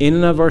 In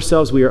and of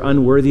ourselves, we are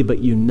unworthy, but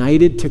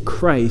united to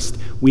Christ,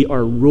 we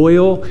are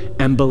royal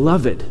and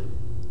beloved.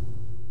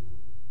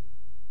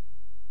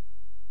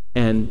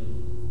 And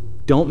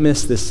don't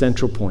miss this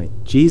central point.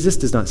 Jesus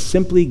does not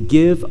simply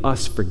give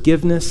us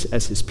forgiveness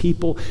as his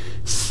people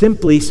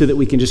simply so that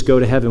we can just go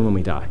to heaven when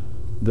we die,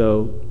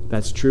 though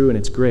that's true and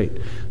it's great.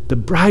 The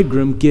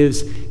bridegroom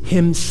gives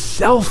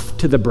himself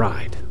to the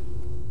bride.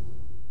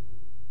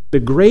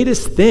 The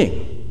greatest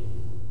thing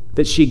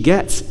that she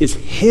gets is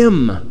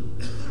him.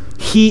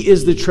 He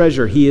is the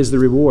treasure. He is the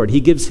reward.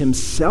 He gives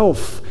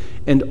himself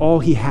and all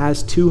he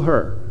has to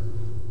her.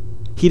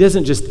 He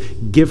doesn't just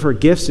give her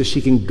gifts so she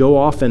can go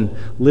off and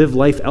live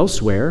life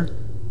elsewhere.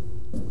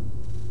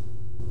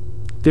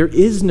 There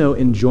is no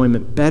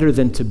enjoyment better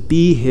than to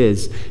be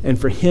his and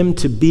for him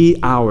to be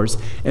ours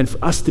and for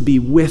us to be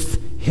with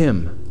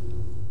him.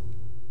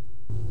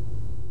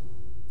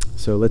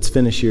 So let's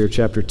finish here,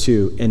 chapter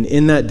 2. "And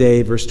in that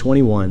day," verse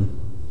 21,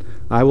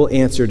 "I will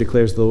answer,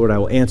 declares the Lord, I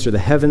will answer the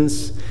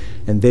heavens,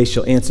 and they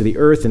shall answer the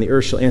earth, and the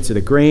earth shall answer the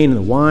grain and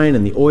the wine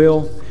and the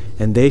oil,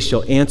 and they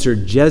shall answer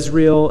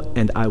Jezreel,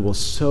 and I will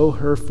sow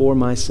her for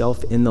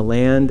myself in the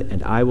land,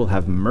 and I will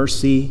have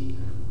mercy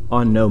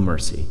on no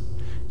mercy.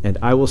 And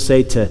I will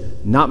say to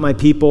not my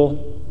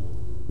people,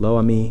 Lo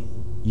ami,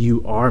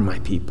 you are my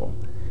people.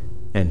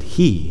 And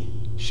he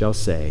shall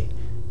say,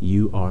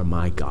 you are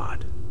my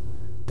God."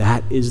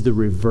 That is the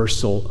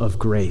reversal of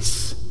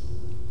grace.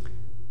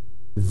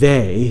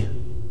 We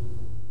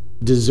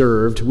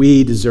deserved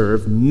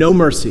no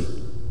mercy.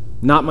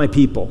 Not my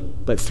people,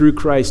 but through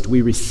Christ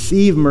we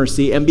receive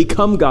mercy and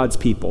become God's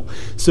people.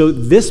 So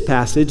this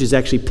passage is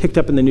actually picked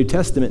up in the New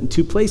Testament in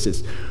two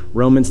places,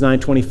 Romans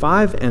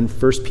 9:25 and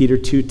 1 Peter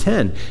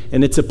 2:10.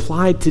 And it's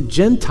applied to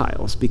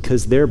Gentiles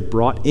because they're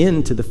brought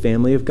into the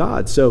family of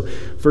God. So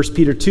 1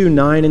 Peter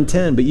 2:9 and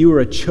 10, "But you are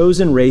a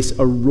chosen race,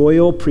 a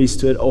royal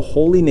priesthood, a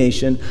holy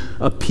nation,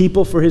 a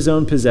people for his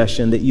own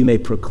possession, that you may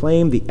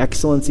proclaim the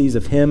excellencies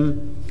of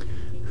him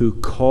who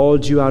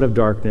called you out of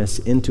darkness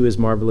into his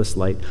marvelous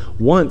light.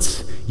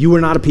 Once you were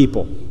not a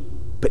people,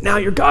 but now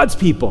you're God's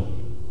people.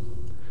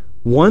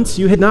 Once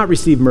you had not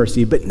received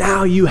mercy, but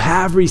now you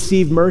have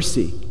received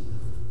mercy."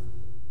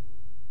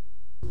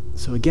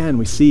 So again,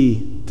 we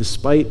see,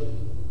 despite,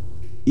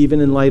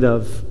 even in light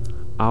of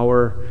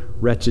our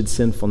wretched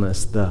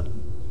sinfulness, the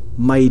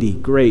mighty,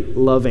 great,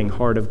 loving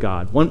heart of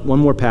God. One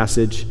more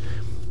passage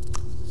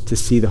to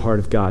see the heart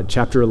of God.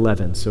 Chapter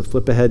 11. So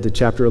flip ahead to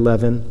chapter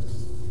 11.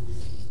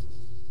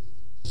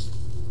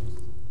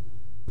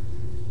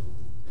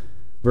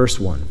 Verse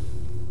 1.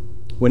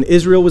 "When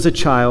Israel was a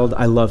child,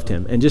 I loved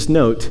him." And just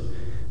note,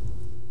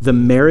 The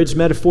marriage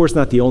metaphor is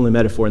not the only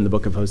metaphor in the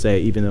book of Hosea,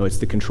 even though it's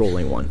the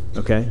controlling one,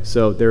 okay?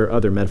 So there are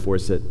other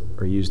metaphors that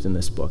are used in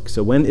this book.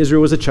 So when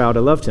Israel was a child,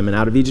 I loved him, and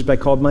out of Egypt I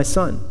called my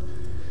son.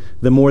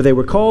 The more they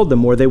were called, the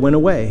more they went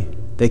away.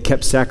 They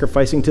kept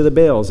sacrificing to the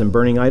Baals and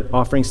burning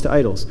offerings to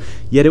idols.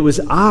 Yet it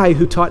was I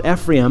who taught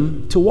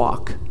Ephraim to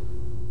walk.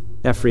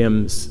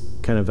 Ephraim's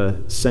kind of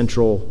a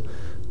central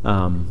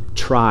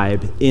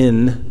tribe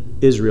in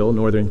Israel,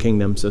 northern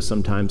kingdom, so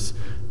sometimes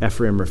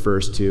Ephraim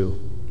refers to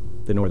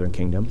the northern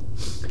kingdom.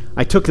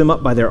 I took them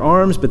up by their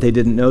arms, but they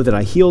didn't know that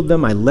I healed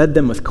them. I led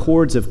them with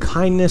cords of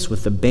kindness,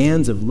 with the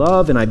bands of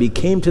love, and I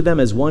became to them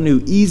as one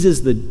who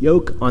eases the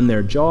yoke on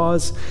their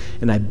jaws,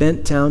 and I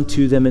bent down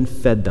to them and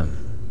fed them.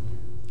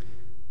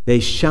 They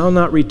shall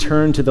not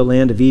return to the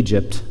land of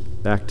Egypt,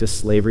 back to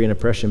slavery and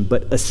oppression,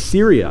 but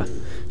Assyria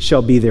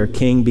shall be their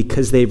king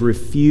because they've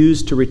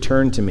refused to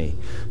return to me.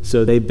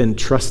 So they've been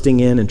trusting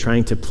in and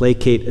trying to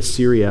placate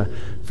Assyria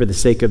for the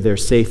sake of their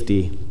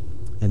safety,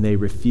 and they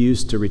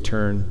refuse to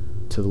return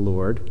to the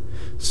Lord.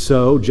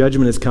 So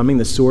judgment is coming.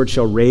 The sword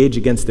shall rage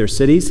against their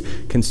cities,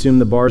 consume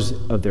the bars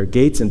of their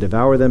gates, and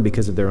devour them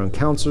because of their own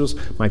counsels.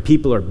 My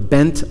people are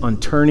bent on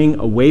turning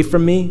away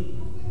from me.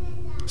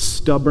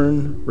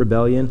 Stubborn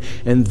rebellion.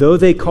 And though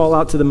they call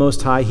out to the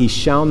Most High, he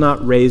shall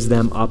not raise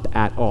them up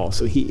at all.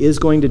 So he is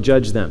going to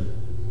judge them.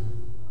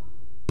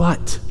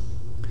 But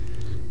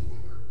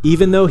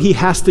even though he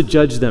has to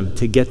judge them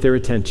to get their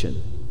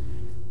attention,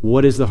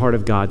 what is the heart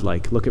of God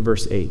like? Look at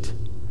verse 8.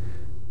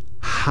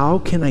 How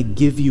can I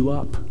give you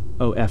up,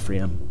 O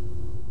Ephraim?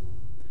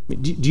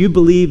 Do you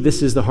believe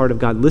this is the heart of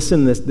God? Listen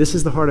to this. This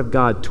is the heart of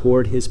God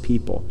toward his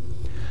people.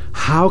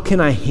 How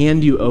can I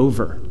hand you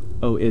over,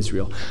 O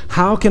Israel?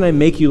 How can I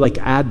make you like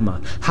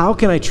Admah? How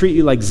can I treat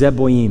you like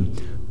Zeboim?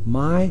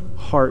 My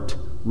heart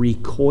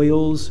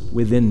recoils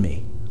within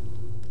me.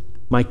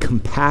 My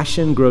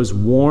compassion grows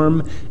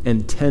warm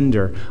and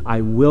tender.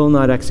 I will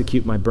not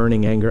execute my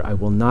burning anger. I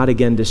will not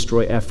again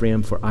destroy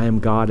Ephraim, for I am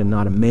God and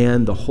not a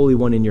man, the Holy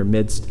One in your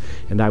midst,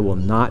 and I will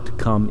not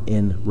come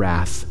in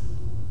wrath.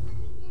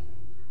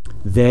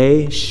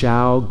 They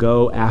shall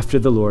go after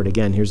the Lord.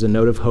 Again, here's a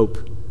note of hope.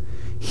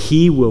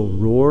 He will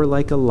roar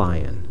like a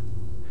lion.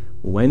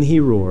 When he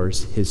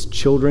roars, his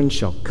children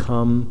shall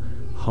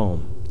come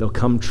home. They'll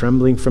come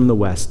trembling from the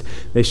west.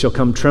 They shall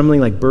come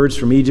trembling like birds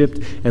from Egypt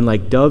and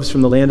like doves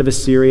from the land of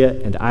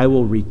Assyria, and I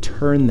will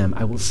return them.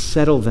 I will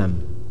settle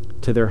them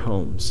to their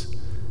homes,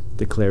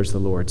 declares the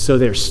Lord. So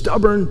they're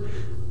stubborn.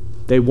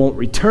 They won't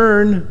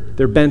return.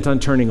 They're bent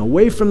on turning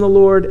away from the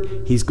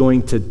Lord. He's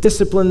going to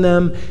discipline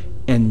them,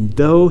 and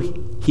though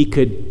he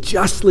could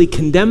justly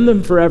condemn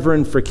them forever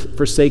and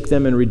forsake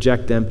them and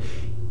reject them,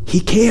 he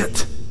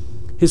can't.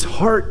 His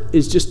heart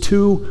is just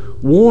too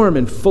warm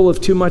and full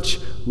of too much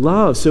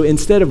love. So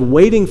instead of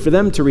waiting for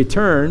them to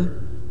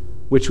return,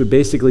 which would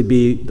basically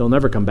be they'll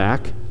never come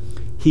back,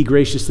 he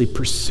graciously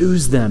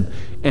pursues them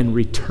and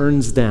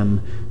returns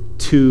them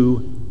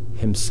to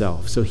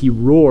himself. So he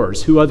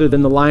roars, who other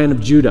than the Lion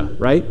of Judah,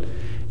 right?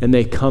 And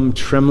they come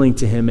trembling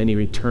to him and he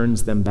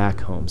returns them back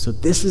home. So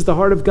this is the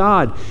heart of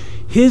God.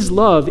 His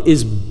love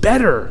is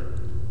better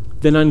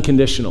than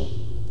unconditional.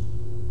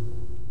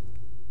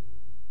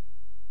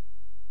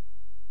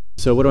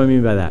 So what do I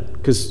mean by that?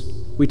 Because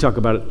we talk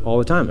about it all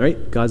the time,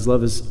 right? God's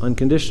love is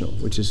unconditional,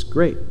 which is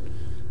great.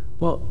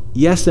 Well,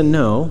 yes and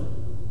no.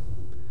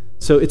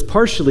 So it's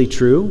partially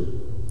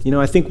true.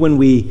 I think when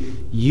we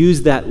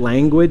use that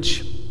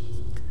language,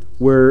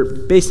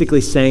 we're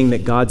basically saying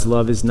that God's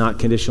love is not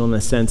conditional in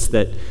the sense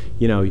that,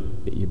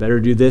 you better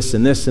do this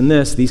and this and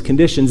this, these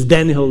conditions,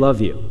 then he'll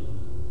love you.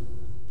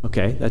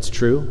 Okay, that's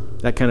true.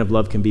 That kind of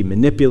love can be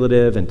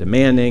manipulative and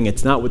demanding.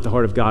 It's not what the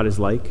heart of God is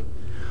like.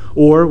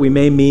 Or we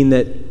may mean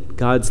that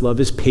God's love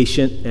is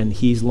patient and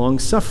he's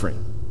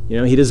long-suffering.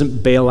 He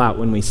doesn't bail out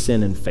when we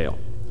sin and fail.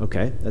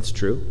 Okay, that's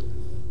true.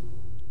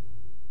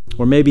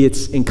 Or maybe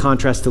it's in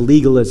contrast to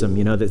legalism,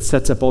 that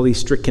sets up all these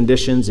strict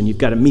conditions and you've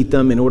got to meet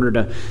them in order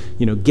to,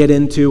 get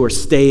into or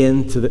stay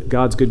into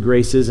God's good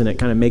graces, and it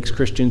kind of makes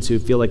Christians who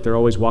feel like they're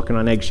always walking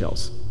on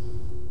eggshells.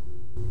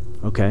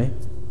 Okay.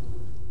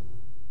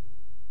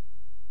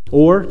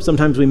 Or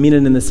sometimes we mean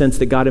it in the sense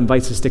that God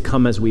invites us to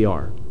come as we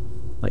are.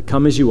 Like,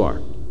 come as you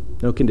are.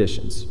 No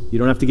conditions. You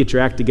don't have to get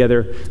your act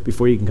together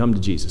before you can come to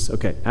Jesus.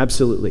 Okay,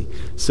 absolutely.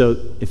 So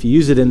if you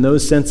use it in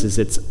those senses,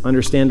 it's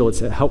understandable, it's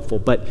helpful,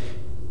 but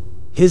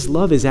his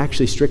love is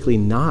actually strictly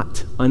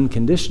not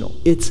unconditional.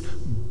 It's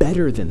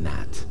better than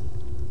that.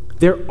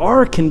 There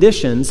are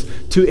conditions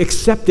to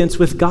acceptance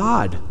with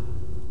God.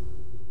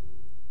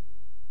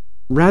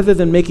 Rather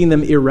than making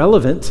them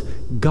irrelevant,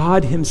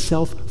 God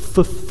himself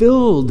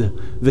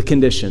fulfilled the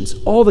conditions,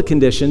 all the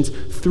conditions,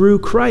 through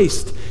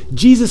Christ.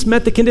 Jesus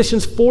met the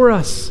conditions for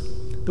us.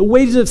 The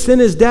wages of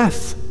sin is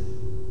death.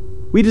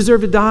 We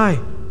deserve to die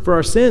for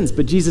our sins,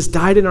 but Jesus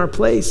died in our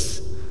place.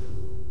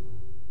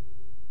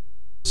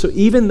 So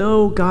even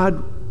though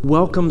God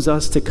welcomes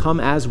us to come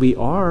as we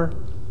are,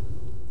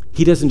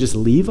 he doesn't just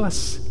leave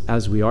us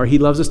as we are. He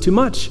loves us too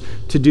much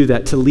to do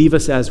that, to leave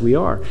us as we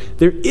are.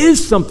 There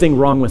is something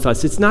wrong with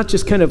us. It's not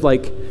just kind of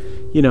like,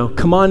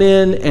 come on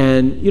in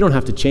and you don't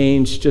have to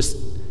change, just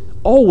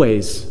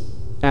always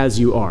as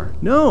you are.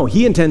 No,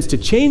 he intends to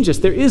change us.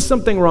 There is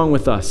something wrong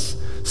with us.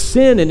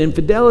 Sin and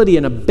infidelity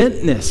and a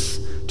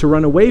bentness to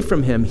run away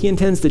from him. He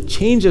intends to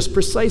change us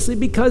precisely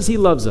because he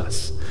loves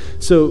us.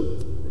 So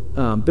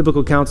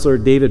biblical counselor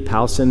David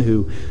Powson,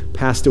 who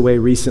passed away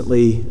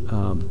recently,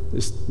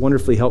 this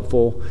wonderfully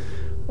helpful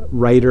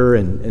writer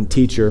and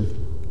teacher,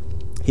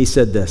 he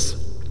said this: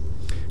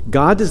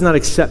 God does not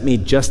accept me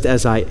just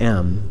as I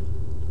am.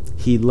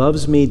 He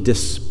loves me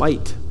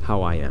despite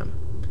how I am.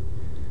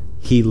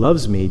 He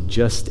loves me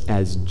just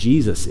as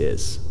Jesus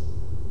is.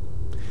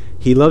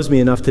 He loves me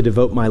enough to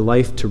devote my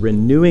life to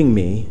renewing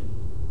me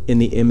in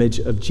the image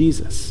of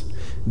Jesus.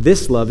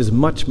 This love is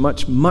much,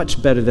 much,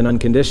 much better than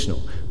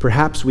unconditional.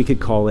 Perhaps we could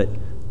call it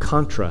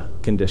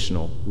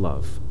contra-conditional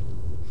love.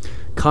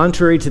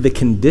 Contrary to the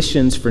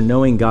conditions for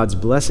knowing God's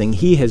blessing,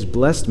 he has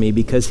blessed me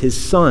because his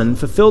Son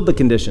fulfilled the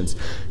conditions.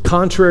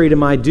 Contrary to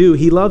my due,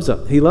 he loves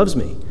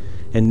me.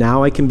 And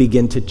now I can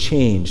begin to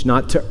change,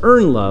 not to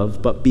earn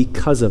love, but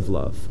because of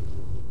love.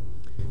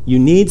 You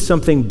need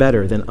something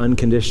better than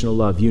unconditional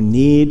love. You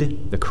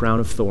need the crown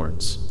of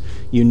thorns.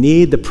 You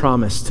need the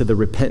promise to the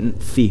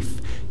repentant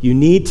thief. You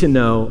need to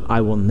know,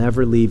 I will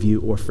never leave you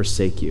or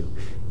forsake you.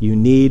 You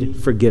need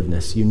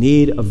forgiveness. You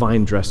need a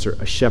vine dresser,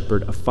 a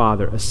shepherd, a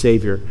father, a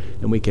savior,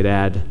 and we could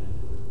add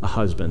a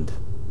husband,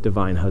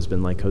 divine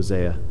husband, like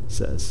Hosea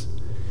says.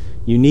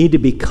 You need to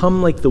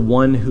become like the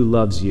one who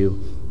loves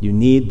you. You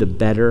need the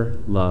better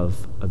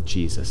love of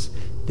Jesus.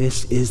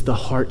 This is the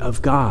heart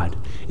of God,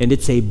 and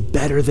it's a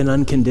better than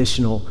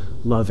unconditional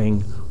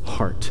loving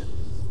heart.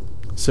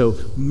 So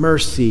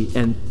mercy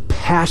and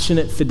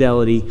passionate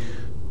fidelity,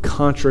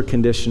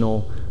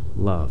 contra-conditional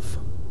love.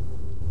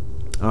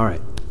 All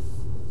right.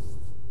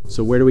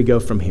 So where do we go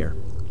from here?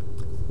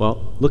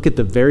 Well, look at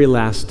the very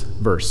last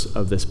verse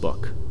of this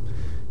book.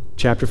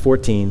 Chapter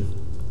 14,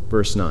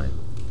 verse 9.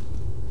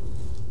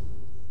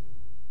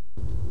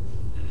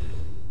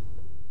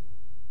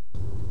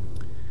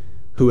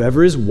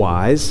 Whoever is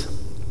wise,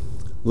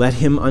 let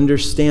him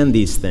understand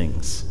these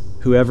things.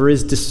 Whoever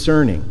is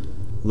discerning,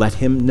 let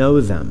him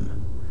know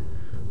them.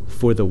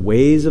 For the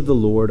ways of the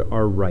Lord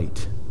are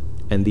right,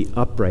 and the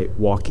upright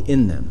walk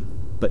in them,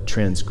 but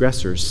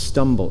transgressors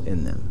stumble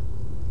in them.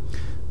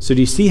 So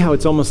do you see how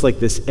it's almost like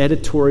this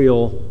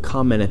editorial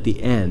comment at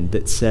the end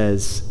that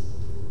says,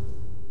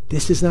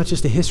 this is not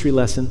just a history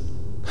lesson.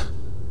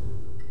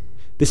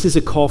 This is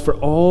a call for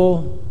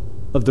all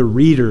of the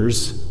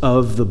readers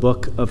of the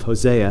book of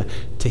Hosea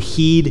to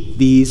heed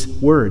these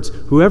words.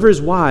 Whoever is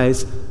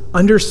wise,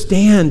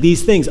 understand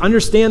these things.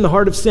 Understand the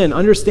heart of sin.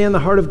 Understand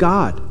the heart of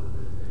God.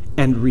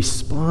 And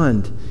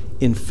respond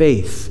in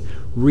faith.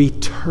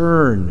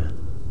 Return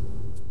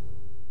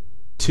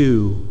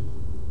to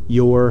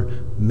your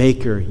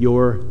maker,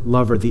 your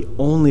lover, the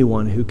only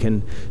one who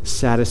can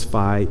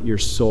satisfy your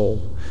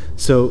soul.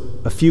 So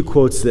a few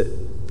quotes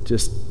that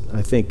just,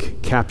 I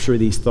think, capture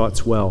these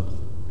thoughts well.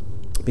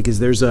 Because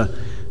there's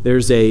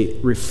a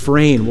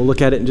refrain, we'll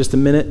look at it in just a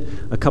minute,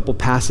 a couple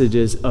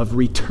passages of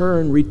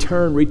return,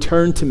 return,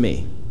 return to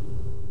me.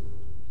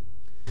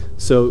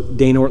 So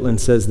Dane Ortland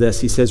says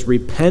this, he says,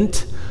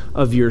 repent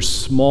of your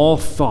small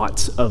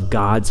thoughts of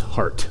God's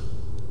heart.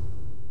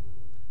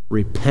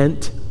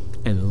 Repent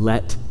and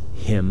let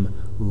him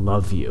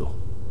love you.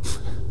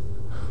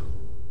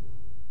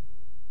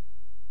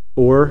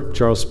 Or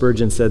Charles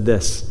Spurgeon said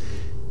this,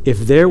 if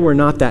there were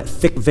not that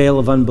thick veil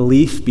of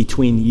unbelief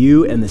between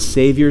you and the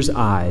Savior's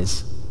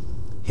eyes,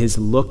 his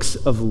looks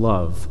of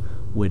love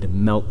would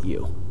melt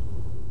you.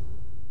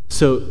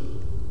 So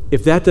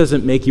if that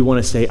doesn't make you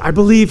want to say, I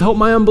believe, help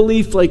my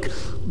unbelief, like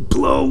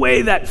blow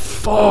away that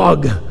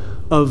fog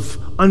of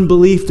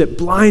unbelief that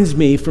blinds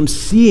me from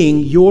seeing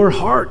your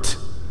heart.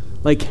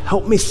 Like,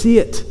 help me see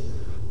it.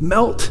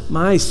 Melt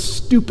my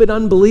stupid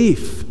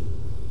unbelief.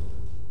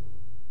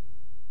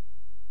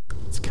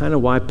 It's kind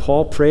of why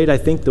Paul prayed, I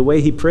think, the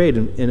way he prayed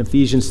in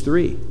Ephesians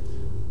 3.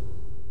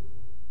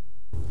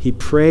 He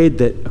prayed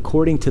that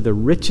according to the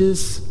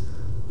riches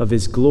of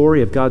his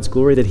glory, of God's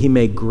glory, that he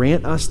may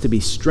grant us to be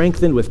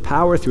strengthened with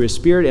power through his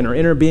Spirit in our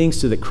inner beings,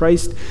 so that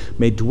Christ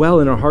may dwell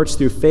in our hearts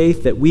through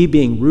faith, that we,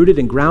 being rooted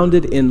and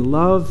grounded in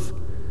love,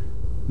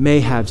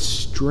 may have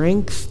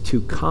strength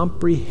to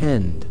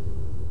comprehend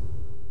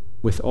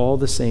with all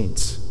the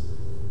saints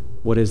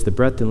what is the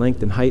breadth and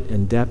length and height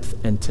and depth,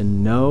 and to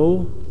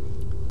know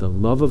the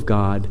love of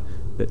God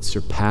that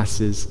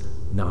surpasses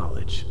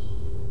knowledge.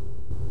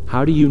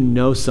 How do you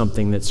know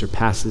something that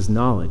surpasses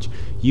knowledge?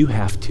 You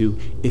have to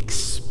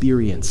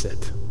experience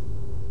it.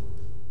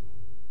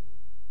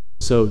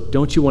 So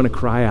don't you want to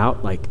cry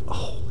out like,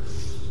 oh,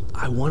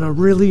 I want to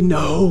really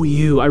know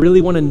you. I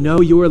really want to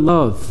know your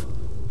love.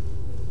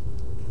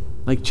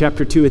 Like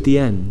chapter 2 at the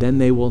end, then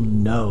they will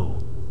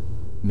know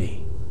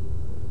me.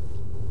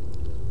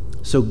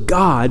 So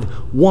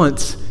God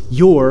wants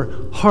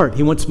your heart.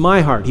 He wants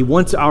my heart. He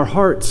wants our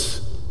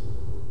hearts.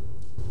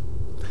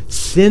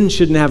 Sin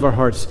shouldn't have our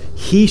hearts.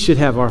 He should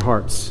have our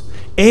hearts.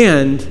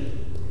 And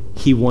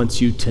he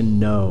wants you to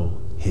know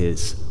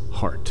his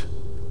heart.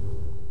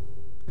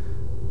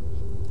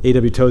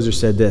 A.W. Tozer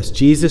said this: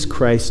 Jesus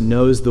Christ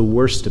knows the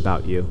worst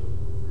about you.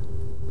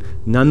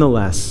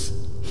 Nonetheless,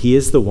 he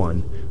is the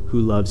one who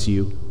loves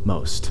you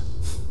most.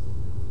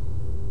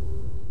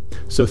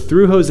 So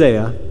through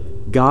Hosea,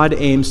 God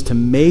aims to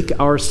make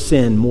our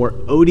sin more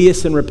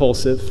odious and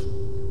repulsive,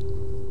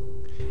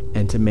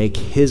 and to make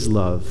his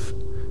love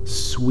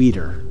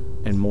sweeter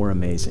and more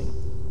amazing.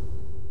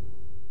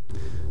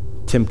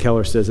 Tim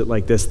Keller says it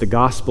like this: the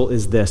gospel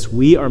is this: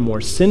 we are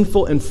more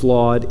sinful and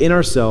flawed in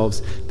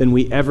ourselves than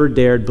we ever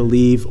dared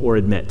believe or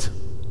admit.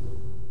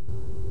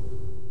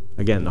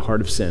 Again, the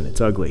heart of sin,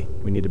 it's ugly.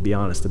 We need to be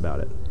honest about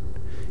it.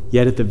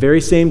 Yet at the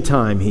very same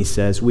time, he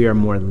says, we are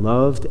more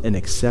loved and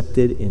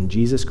accepted in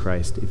Jesus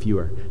Christ, if you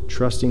are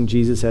trusting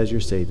Jesus as your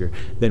Savior,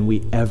 than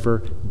we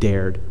ever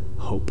dared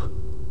hope.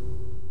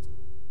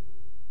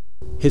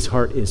 His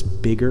heart is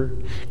bigger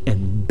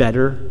and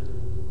better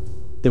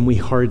than we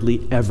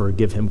hardly ever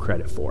give him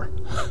credit for.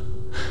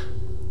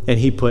 And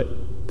he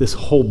put this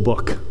whole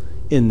book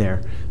in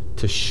there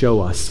to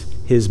show us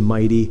his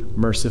mighty,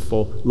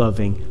 merciful,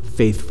 loving,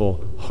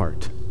 faithful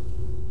heart.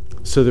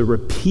 So the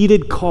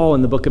repeated call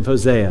in the book of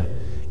Hosea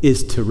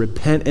is to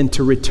repent and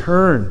to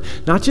return.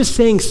 Not just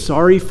saying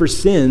sorry for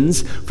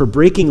sins, for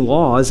breaking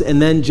laws,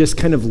 and then just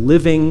kind of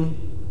living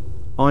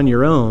on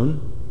your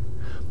own,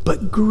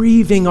 but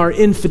grieving our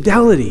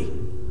infidelity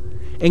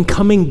and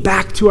coming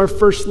back to our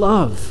first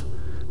love,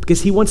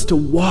 because he wants to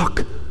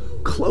walk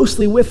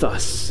closely with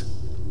us.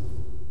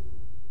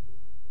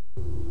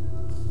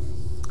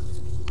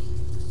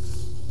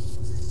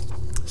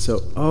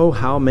 So, oh,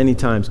 how many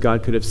times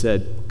God could have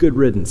said, good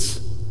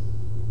riddance.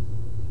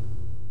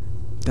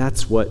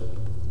 That's what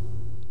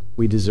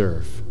we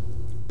deserve.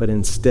 But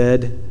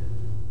instead,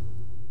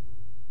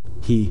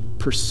 he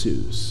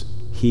pursues.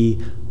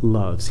 He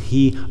loves.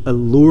 He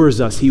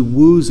allures us. He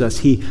woos us.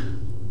 He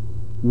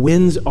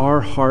wins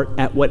our heart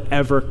at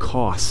whatever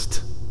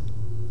cost.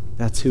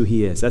 That's who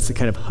he is. That's the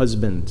kind of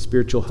husband,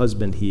 spiritual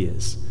husband he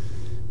is.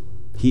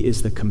 He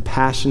is the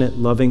compassionate,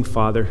 loving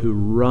Father who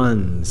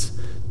runs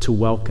to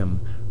welcome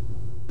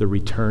the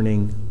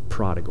returning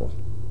prodigal.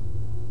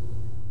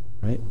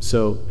 Right?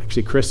 So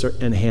actually Chris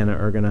and Hannah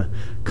are going to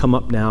come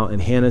up now,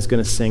 and Hannah's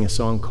going to sing a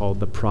song called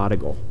The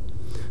Prodigal.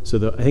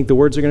 So I think the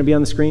words are going to be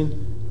on the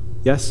screen.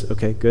 Yes?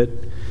 Okay,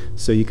 good.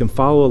 So you can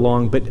follow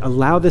along, but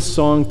allow this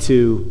song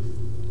to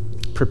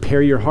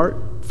prepare your heart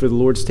for the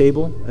Lord's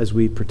table as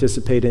we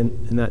participate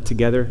in that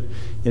together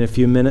in a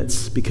few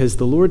minutes, because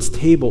the Lord's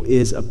table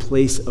is a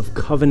place of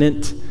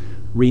covenant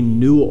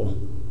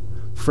renewal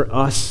for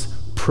us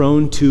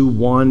prone to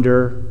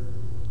wander,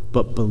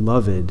 but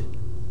beloved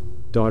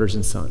daughters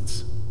and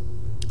sons.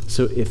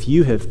 So if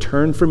you have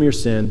turned from your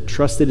sin,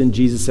 trusted in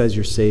Jesus as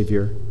your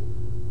Savior,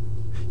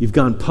 you've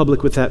gone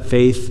public with that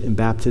faith in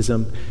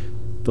baptism,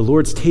 the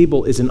Lord's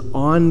table is an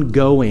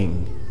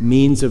ongoing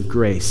means of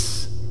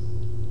grace,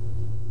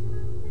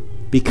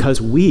 because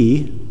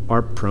we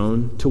are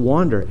prone to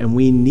wander, and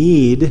we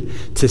need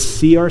to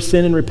see our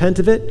sin and repent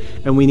of it,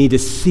 and we need to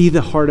see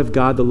the heart of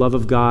God, the love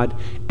of God,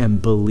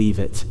 and believe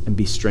it and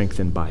be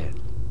strengthened by it.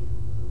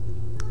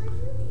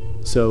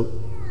 So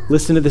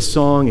listen to this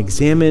song,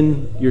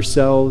 examine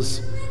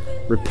yourselves,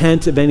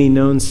 repent of any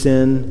known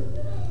sin,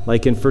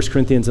 like in 1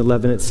 Corinthians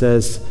 11 it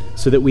says,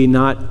 so that we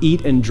not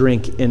eat and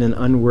drink in an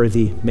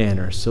unworthy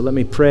manner. So let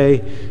me pray,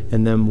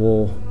 and then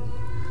we'll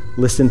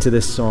listen to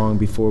this song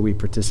before we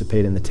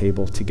participate in the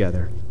table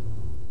together.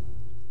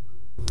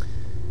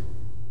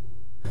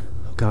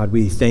 God,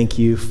 we thank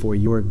you for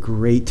your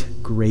great,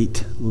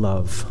 great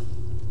love.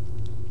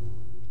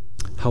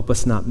 Help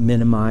us not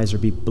minimize or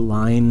be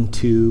blind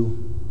to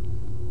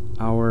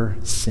our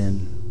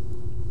sin.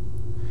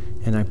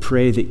 And I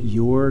pray that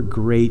your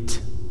great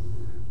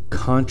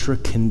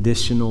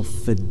contra-conditional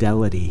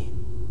fidelity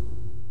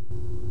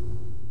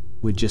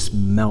would just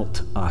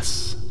melt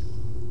us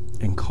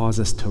and cause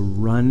us to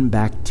run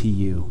back to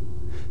you,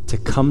 to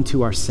come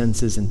to our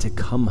senses and to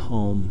come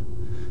home.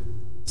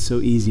 It's so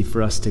easy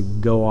for us to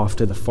go off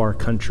to the far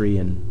country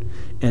and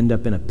end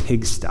up in a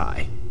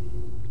pigsty.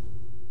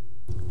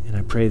 And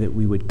I pray that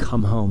we would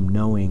come home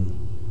knowing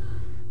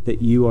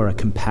that you are a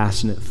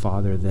compassionate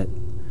Father that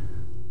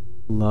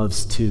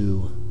loves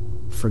to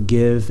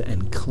forgive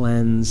and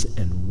cleanse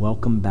and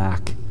welcome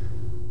back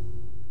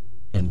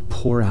and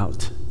pour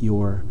out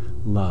your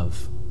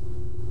love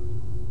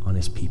on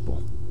his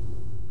people.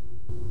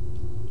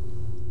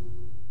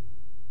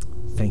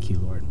 Thank you,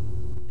 Lord.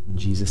 In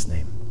Jesus'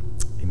 name,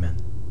 amen.